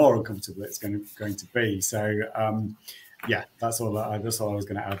 so the more uncomfortable it's going to be. So that's all I was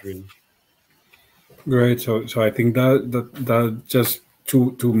going to add, really. Great. So I think that just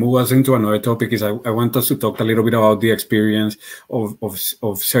to move us into another topic is I want us to talk a little bit about the experience of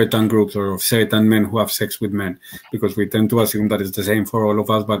certain groups or of certain men who have sex with men, because we tend to assume that it's the same for all of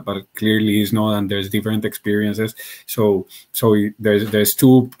us, but clearly it's not, and there's different experiences. So there's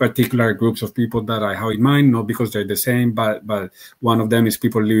two particular groups of people that I have in mind, not because they're the same, but one of them is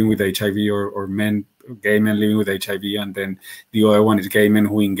people living with HIV or gay men living with HIV, and then the other one is gay men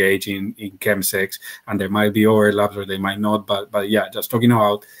who engage in chemsex, and there might be overlaps or they might not, but just talking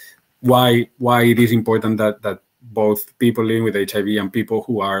about why it is important that both people living with HIV and people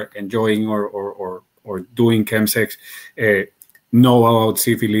who are enjoying or or doing chemsex know about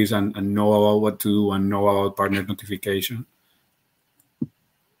syphilis and know about what to do and know about partner notification?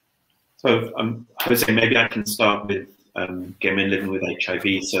 So, Jose, maybe I can start with gay men living with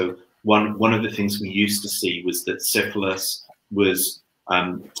HIV. So one of the things we used to see was that syphilis was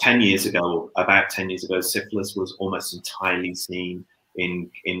 10 years ago, about 10 years ago, syphilis was almost entirely seen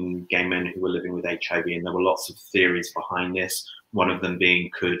in gay men who were living with HIV, and there were lots of theories behind this. One of them being,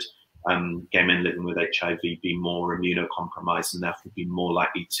 could gay men living with HIV be more immunocompromised and therefore be more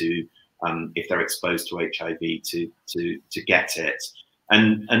likely to, if they're exposed to HIV, to get it?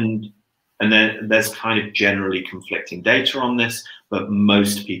 And then there's kind of generally conflicting data on this, but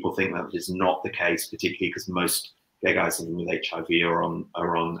most people think that is not the case, particularly because most gay guys living with HIV are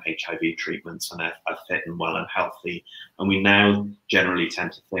on HIV treatments and are fit and well and healthy. And we now generally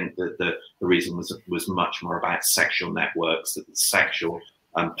tend to think that the reason was much more about sexual networks, that the sexual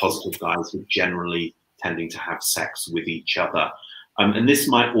positive guys were generally tending to have sex with each other. And this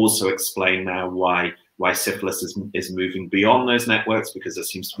might also explain now why syphilis is moving beyond those networks, because there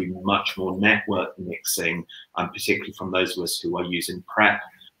seems to be much more network mixing, particularly from those of us who are using PrEP.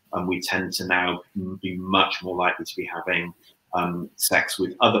 And we tend to now be much more likely to be having sex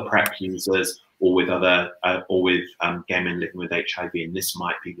with other PrEP users or with gay men living with HIV. And this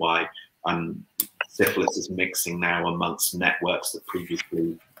might be why syphilis is mixing now amongst networks that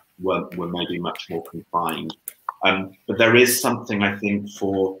previously were maybe much more confined. But there is something, I think,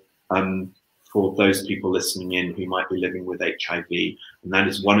 for those people listening in who might be living with HIV, and that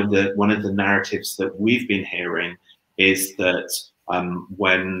is one of the narratives that we've been hearing is that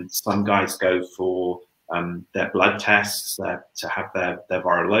when some guys go for their blood tests to have their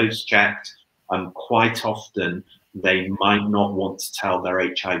viral loads checked, quite often they might not want to tell their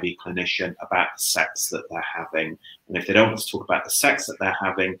HIV clinician about the sex that they're having. And if they don't want to talk about the sex that they're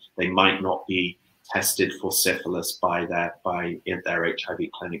having, they might not be tested for syphilis by their HIV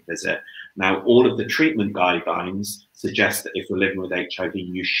clinic visit. Now, all of the treatment guidelines suggest that if you're living with HIV,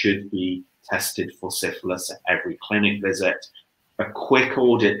 you should be tested for syphilis at every clinic visit. A quick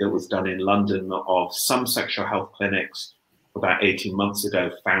audit that was done in London of some sexual health clinics about 18 months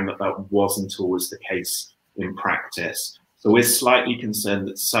ago found that that wasn't always the case in practice. So we're slightly concerned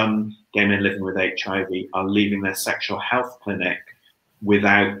that some gay men living with HIV are leaving their sexual health clinic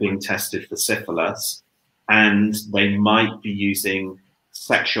without being tested for syphilis, and they might be using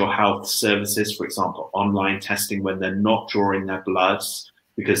sexual health services, for example, online testing, when they're not drawing their bloods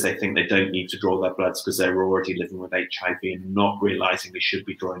because they think they don't need to draw their bloods because they're already living with HIV, and not realizing they should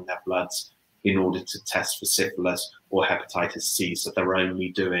be drawing their bloods in order to test for syphilis or hepatitis C. So they're only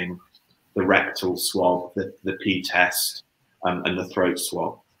doing the rectal swab, the P test, and the throat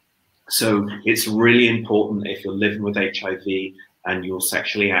swab. So it's really important, if you're living with HIV and you're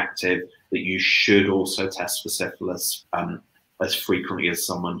sexually active, that you should also test for syphilis as frequently as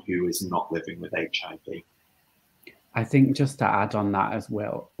someone who is not living with HIV. I think just to add on that as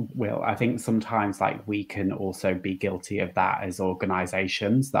well, I think sometimes like we can also be guilty of that as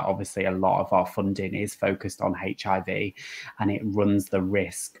organisations, that obviously a lot of our funding is focused on HIV, and it runs the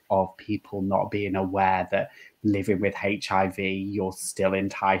risk of people not being aware that living with HIV, you're still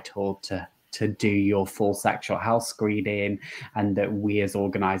entitled to do your full sexual health screening, and that we as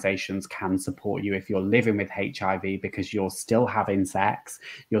organizations can support you if you're living with HIV, because you're still having sex,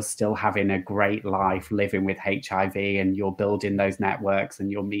 you're still having a great life living with HIV, and you're building those networks and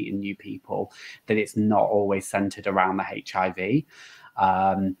you're meeting new people, that it's not always centered around the HIV.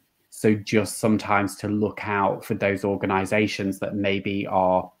 So just sometimes to look out for those organizations that maybe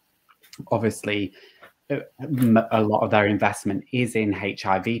are obviously a lot of their investment is in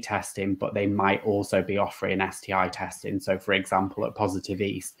HIV testing, but they might also be offering STI testing. So for example, at Positive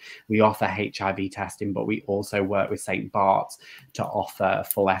East, we offer HIV testing, but we also work with St. Bart's to offer a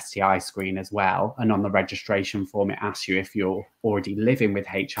full STI screen as well. And on the registration form, it asks you if you're already living with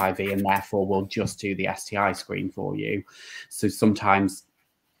HIV, and therefore we'll just do the STI screen for you. So sometimes,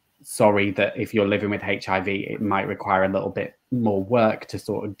 sorry, that if you're living with HIV, it might require a little bit more work to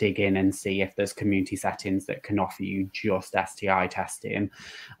sort of dig in and see if there's community settings that can offer you just STI testing.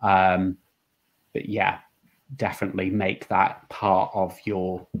 But yeah, definitely make that part of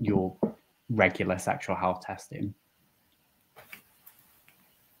your regular sexual health testing.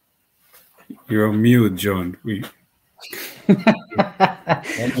 You're on mute, John.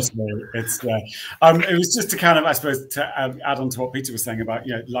 Honestly, it's it was just to kind of, I suppose, to add on to what Peter was saying about,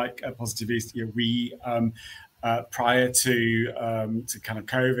 like at Positive East, we prior to kind of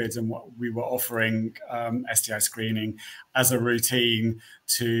COVID, and what we were offering STI screening as a routine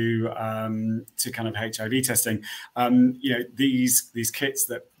to kind of HIV testing. These kits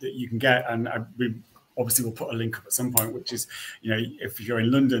that you can get, and obviously we'll put a link up at some point, which is, you know, if you're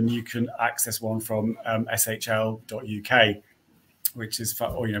in London, you can access one from shl.uk, which is for,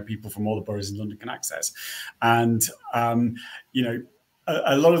 or, you know, people from all the boroughs in London can access. And, you know,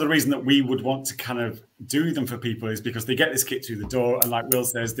 a lot of the reason that we would want to kind of do them for people is because they get this kit through the door, and like Will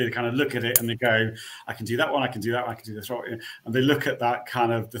says, they kind of look at it and they go, I can do that one, I can do that one, I can do this one. And they look at that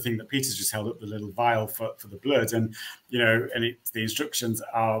kind of the thing that Peter's just held up, the little vial for the blood, and, you know, and the instructions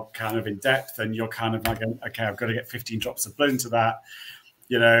are kind of in depth, and you're kind of like, okay, I've got to get 15 drops of blood into that.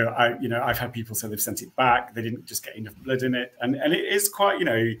 You know, I've had people say they've sent it back, they didn't just get enough blood in it, and it is quite, you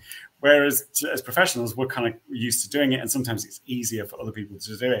know, whereas as professionals, we're kind of used to doing it, and sometimes it's easier for other people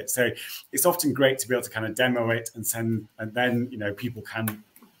to do it. So it's often great to be able to kind of demo it and send, and then, you know, people can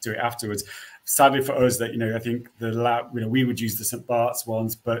do it afterwards. Sadly for us, that, you know, I think the lab, you know, we would use the St. Bart's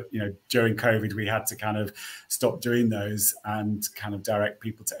ones, but, you know, during COVID, we had to kind of stop doing those and kind of direct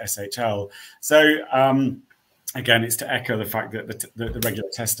people to SHL. So, again, it's to echo the fact that the regular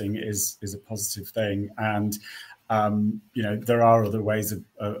testing is a positive thing, and you know, there are other ways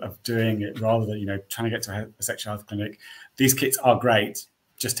of doing it rather than, you know, trying to get to a sexual health clinic. These kits are great;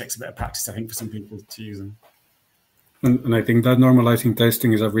 just takes a bit of practice, I think, for some people to use them. And I think that normalizing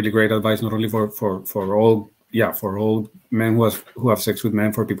testing is a really great advice, not only for all men who have sex with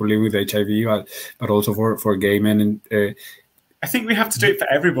men, for people living with HIV, but also for gay men. And I think we have to do it for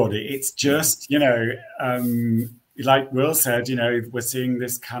everybody. It's just, you know, like Will said, you know, we're seeing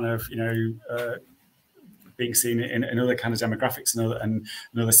this kind of, you know, being seen in other kind of demographics and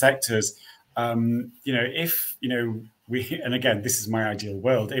other sectors. You know, if, you know, and again, this is my ideal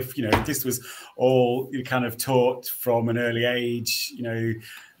world. If, you know, this was all kind of taught from an early age, you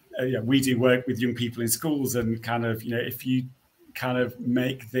know, we do work with young people in schools, and kind of, you know, if you kind of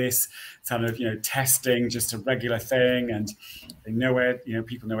make this kind of, you know, testing just a regular thing, and they know where, you know,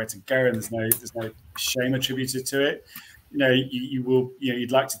 people know where to go, and there's no shame attributed to it, you know, you will, you know,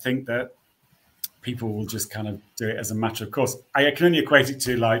 you'd like to think that people will just kind of do it as a matter of course. I can only equate it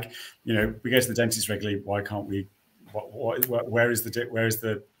to, like, you know, we go to the dentist regularly, why can't we, why is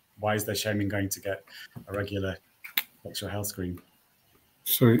there shame in going to get a regular sexual health screen?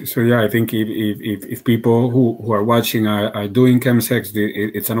 So yeah, I think if people who are watching are doing chemsex,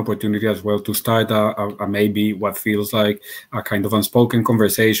 it's an opportunity as well to start a maybe what feels like a kind of unspoken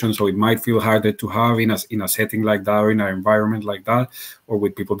conversation. So it might feel harder to have in a setting like that, or in an environment like that, or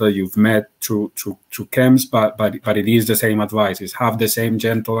with people that you've met through chems. But it is the same advice: is have the same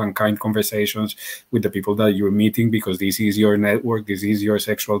gentle and kind conversations with the people that you're meeting, because this is your network, this is your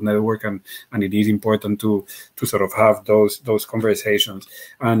sexual network, and it is important to sort of have those conversations.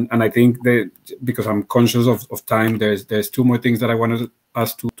 And I think that, because I'm conscious of time, there's two more things that I wanted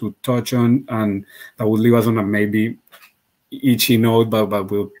us to touch on, and that would leave us on a maybe itchy note, but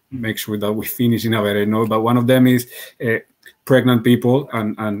we'll make sure that we finish in a better note. But one of them is pregnant people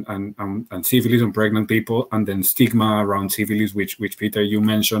and syphilis on pregnant people, and then stigma around syphilis, which Peter, you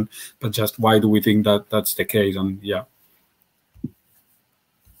mentioned, but just why do we think that that's the case? And yeah.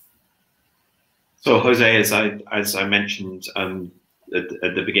 So Jose, as I mentioned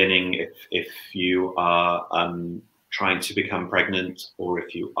at the beginning, if you are trying to become pregnant, or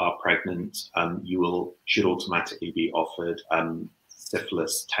if you are pregnant, you should automatically be offered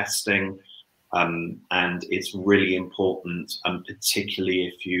syphilis testing, and it's really important, particularly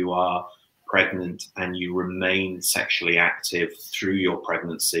if you are pregnant and you remain sexually active through your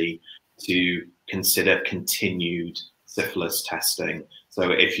pregnancy, to consider continued syphilis testing.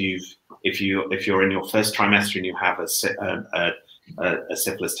 So if you're in your first trimester and you have a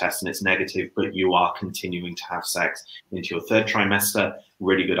syphilis test and it's negative, but you are continuing to have sex into your third trimester,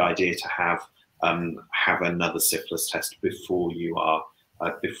 really good idea to have another syphilis test before you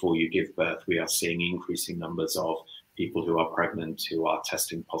give birth. We are seeing increasing numbers of people who are pregnant who are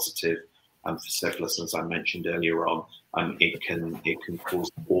testing positive for syphilis. As I mentioned earlier on, it can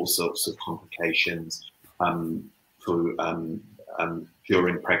cause all sorts of complications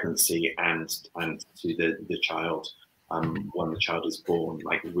during pregnancy and to the child. When the child is born,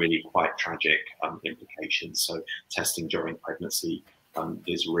 like really quite tragic implications. So testing during pregnancy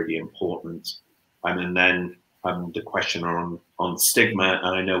is really important. And then the question on stigma,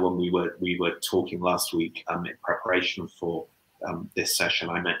 and I know when we were talking last week in preparation for this session,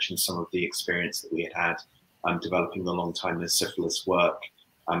 I mentioned some of the experience that we had developing the long time as syphilis work,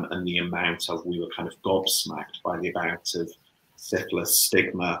 and the amount of, we were kind of gobsmacked by the amount of syphilis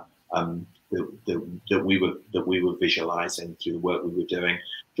stigma that we were visualizing through the work we were doing.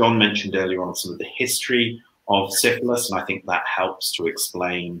 John mentioned earlier on some of the history of syphilis, and I think that helps to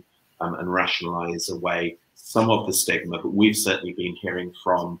explain and rationalize away some of the stigma. But we've certainly been hearing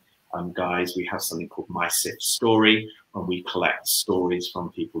from guys. We have something called My Syph Story, and we collect stories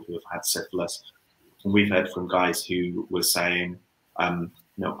from people who have had syphilis. And we've heard from guys who were saying, you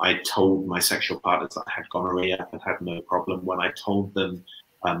know, I told my sexual partners that I had gonorrhea and had no problem. When I told them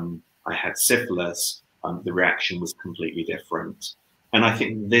I had syphilis, the reaction was completely different. And I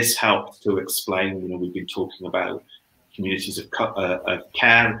think this helps to explain, you know, we've been talking about communities of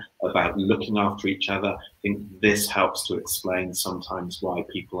care, about looking after each other. I think this helps to explain sometimes why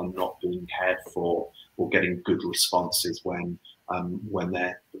people are not being cared for or getting good responses when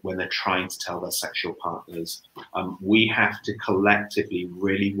they're trying to tell their sexual partners. We have to collectively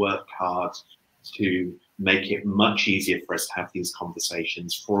really work hard to make it much easier for us to have these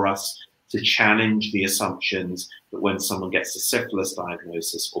conversations, for us to challenge the assumptions that when someone gets a syphilis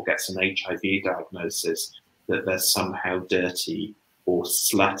diagnosis or gets an HIV diagnosis, that they're somehow dirty or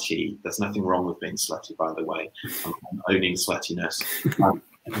slutty. There's nothing wrong with being slutty, by the way. I'm owning sluttiness.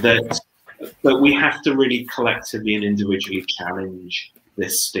 But we have to really collectively and individually challenge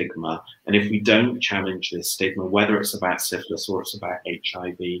this stigma. And if we don't challenge this stigma, whether it's about syphilis or it's about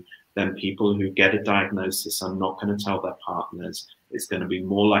HIV, then people who get a diagnosis are not going to tell their partners. It's going to be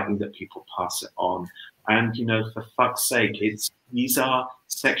more likely that people pass it on. And, you know, for fuck's sake, these are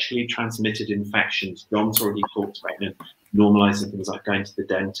sexually transmitted infections. John's already talked about, you know, normalizing things like going to the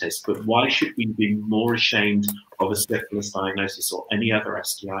dentist. But why should we be more ashamed of a syphilis diagnosis or any other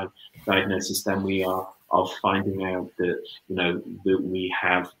STI diagnosis than we are of finding out that, you know, that we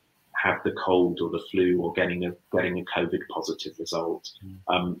have the cold or the flu or getting a COVID positive result?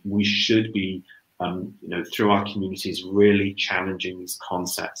 We should be, you know, through our communities, really challenging these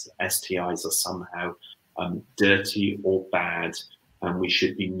concepts that STIs are somehow dirty or bad, and we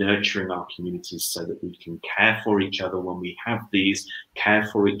should be nurturing our communities so that we can care for each other when we have these, care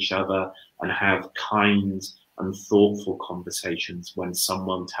for each other, and have kind and thoughtful conversations when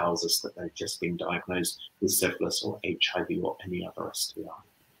someone tells us that they've just been diagnosed with syphilis or HIV or any other STI.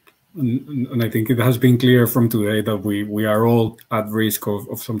 And I think it has been clear from today that we are all at risk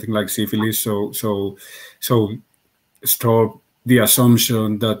of something like syphilis. So stop the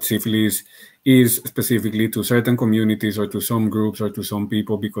assumption that syphilis is specifically to certain communities or to some groups or to some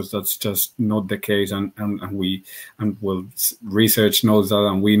people, because that's just not the case. And well, research knows that,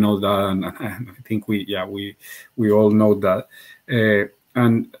 and we know that, and I think we all know that.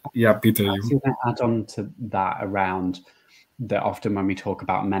 And yeah, Peter, I was going to add on to that around that often when we talk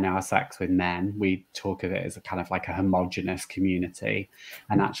about men who have sex with men, we talk of it as a kind of like a homogenous community.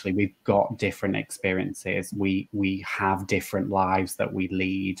 And actually we've got different experiences. We have different lives that we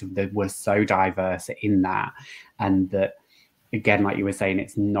lead, that we're so diverse in that. And that, again, like you were saying,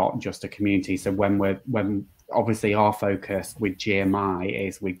 it's not just a community. So when obviously our focus with GMI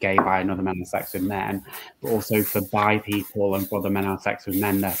is with gay, bi and other men who have sex with men, but also for bi people and for other men who have sex with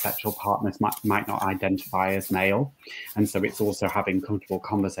men, their sexual partners might not identify as male. And so it's also having comfortable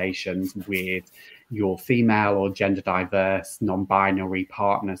conversations with your female or gender diverse, non-binary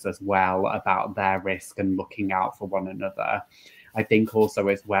partners as well about their risk and looking out for one another. I think also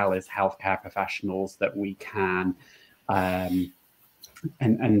as well as healthcare professionals that we can,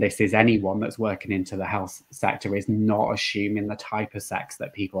 and this is anyone that's working into the health sector, is not assuming the type of sex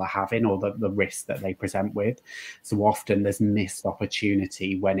that people are having or the risk that they present with. So often there's missed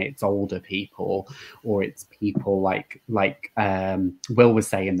opportunity when it's older people, or it's people like Will was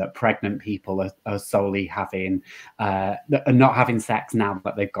saying, that pregnant people are solely having, are not having sex now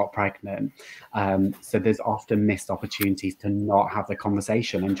that they've got pregnant. So there's often missed opportunities to not have the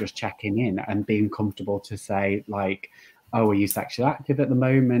conversation and just checking in and being comfortable to say, like, oh, are you sexually active at the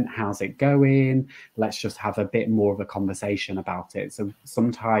moment? How's it going? Let's just have a bit more of a conversation about it. So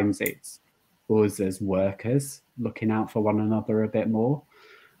sometimes it's us as workers looking out for one another a bit more,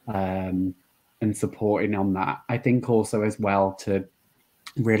 and supporting on that. I think also as well to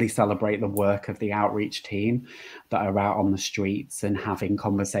really celebrate the work of the outreach team that are out on the streets and having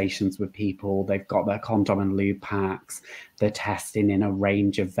conversations with people. They've got their condom and lube packs. They're testing in a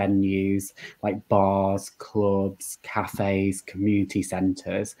range of venues like bars, clubs, cafes, community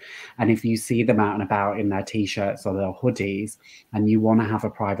centres. And if you see them out and about in their T-shirts or their hoodies and you want to have a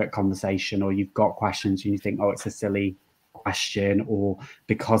private conversation, or you've got questions and you think, oh, it's a silly question, or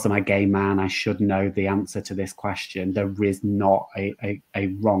because I'm a gay man I should know the answer to this question, there is not a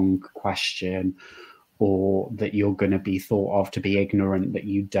wrong question, or that you're going to be thought of to be ignorant, that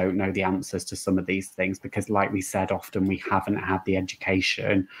you don't know the answers to some of these things, because like we said, often we haven't had the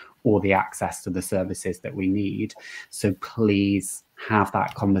education or the access to the services that we need. So please have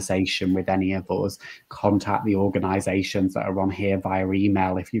that conversation with any of us. Contact the organisations that are on here via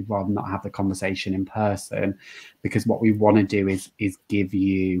email if you'd rather not have the conversation in person, because what we want to do is give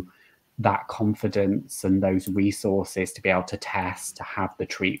you that confidence and those resources to be able to test, to have the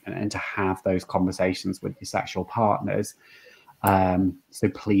treatment, and to have those conversations with your sexual partners. So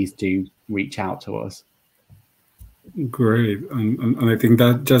please do reach out to us. Great, and I think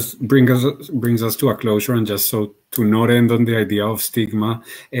that just brings us to a closure, and just so to not end on the idea of stigma,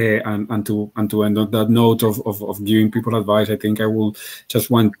 and to end on that note of giving people advice. I think I will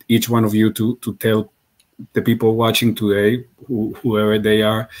just want each one of you to tell the people watching today, whoever they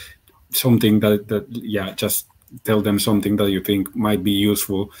are, something that just tell them something that you think might be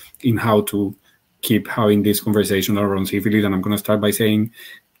useful in how to keep having this conversation around syphilis. And I'm going to start by saying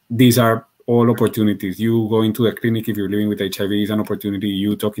these are all opportunities. You going to the clinic if you're living with HIV is an opportunity.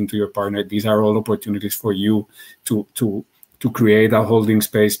 You talking to your partner, these are all opportunities for you to create a holding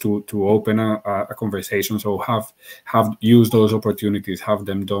space, to open a conversation. So have used those opportunities, have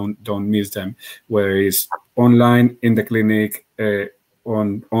them, don't miss them, whether it's online, in the clinic,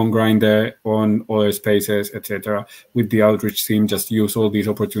 on Grindr, on other spaces, etc. With the outreach team, just use all these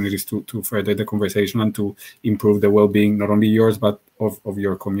opportunities to further the conversation and to improve the well-being, not only yours, but of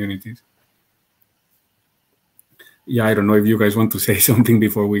your communities. Yeah, I don't know if you guys want to say something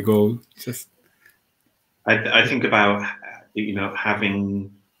before we go. Just I think about, you know,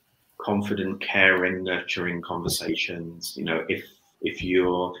 having confident, caring, nurturing conversations. You know, if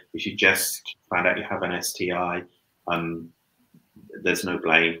you just found out you have an STI, there's no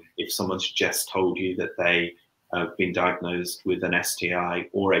blame. If someone's just told you that they have been diagnosed with an STI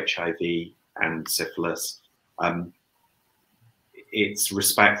or HIV and syphilis, it's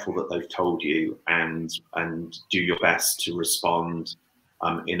respectful that they've told you, and do your best to respond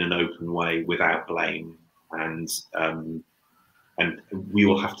in an open way without blame. And we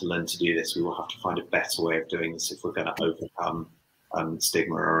will have to learn to do this. We will have to find a better way of doing this if we're going to overcome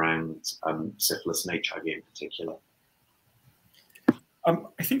stigma around syphilis and HIV in particular. I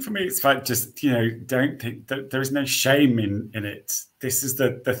think for me, it's like, just, you know, don't think that there is no shame in it. This is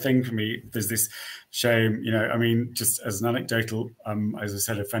the thing for me. There's this shame, you know. I mean, just as an anecdotal, as I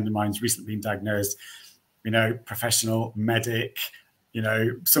said, a friend of mine's recently been diagnosed, you know, professional medic. You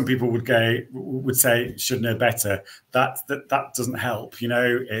know, some people would say should know better. That doesn't help. You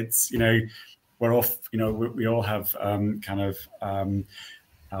know, it's, you know, we're off. You know, we all have kind of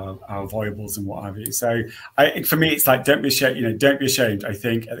our foibles and what have you. So for me, it's like, don't be ashamed. You know, don't be ashamed. I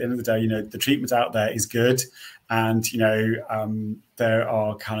think at the end of the day, you know, the treatment out there is good, and you know, there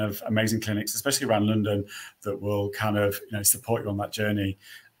are kind of amazing clinics, especially around London, that will kind of, you know, support you on that journey.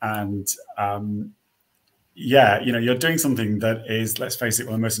 And yeah, you know, you're doing something that is, let's face it,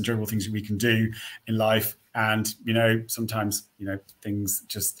 one of the most enjoyable things we can do in life. And you know, sometimes, you know, things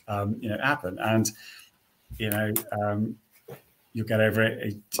just you know, happen, and you know, you'll get over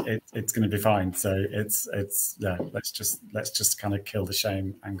it. It's going to be fine. So it's yeah. Let's just kind of kill the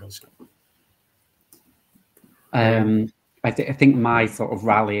shame angle. I think my sort of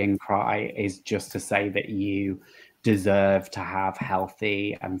rallying cry is just to say that you deserve to have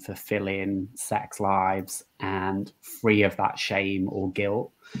healthy and fulfilling sex lives, and free of that shame or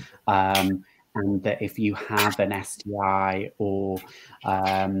guilt. And that if you have an STI, or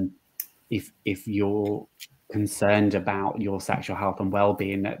if you're concerned about your sexual health and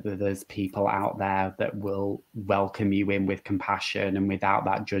well-being, that there's people out there that will welcome you in with compassion and without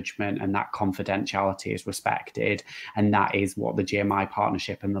that judgment, and that confidentiality is respected. And that is what the GMI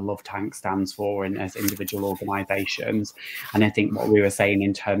partnership and the Love Tank stands for, and as individual organizations. And I think what we were saying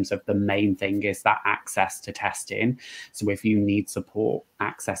in terms of the main thing is that access to testing. So if you need support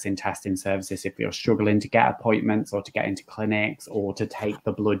accessing testing services, if you're struggling to get appointments or to get into clinics or to take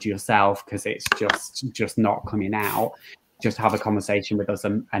the blood yourself because it's just not coming out, just have a conversation with us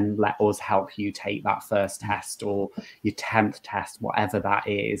and let us help you take that first test or your 10th test, whatever that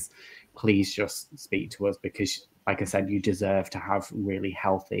is. Please just speak to us, because like I said, you deserve to have really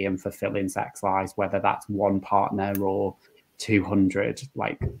healthy and fulfilling sex lives, whether that's one partner or 200.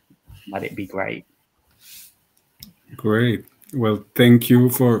 Like, let it be great. Great. Well, thank you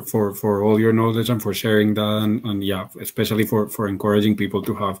for all your knowledge and for sharing that, and yeah, especially for encouraging people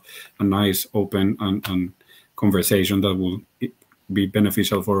to have a nice, open and conversation that will be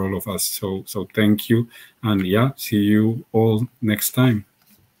beneficial for all of us. So thank you, and yeah, see you all next time.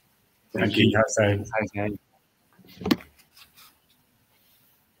 Thank you.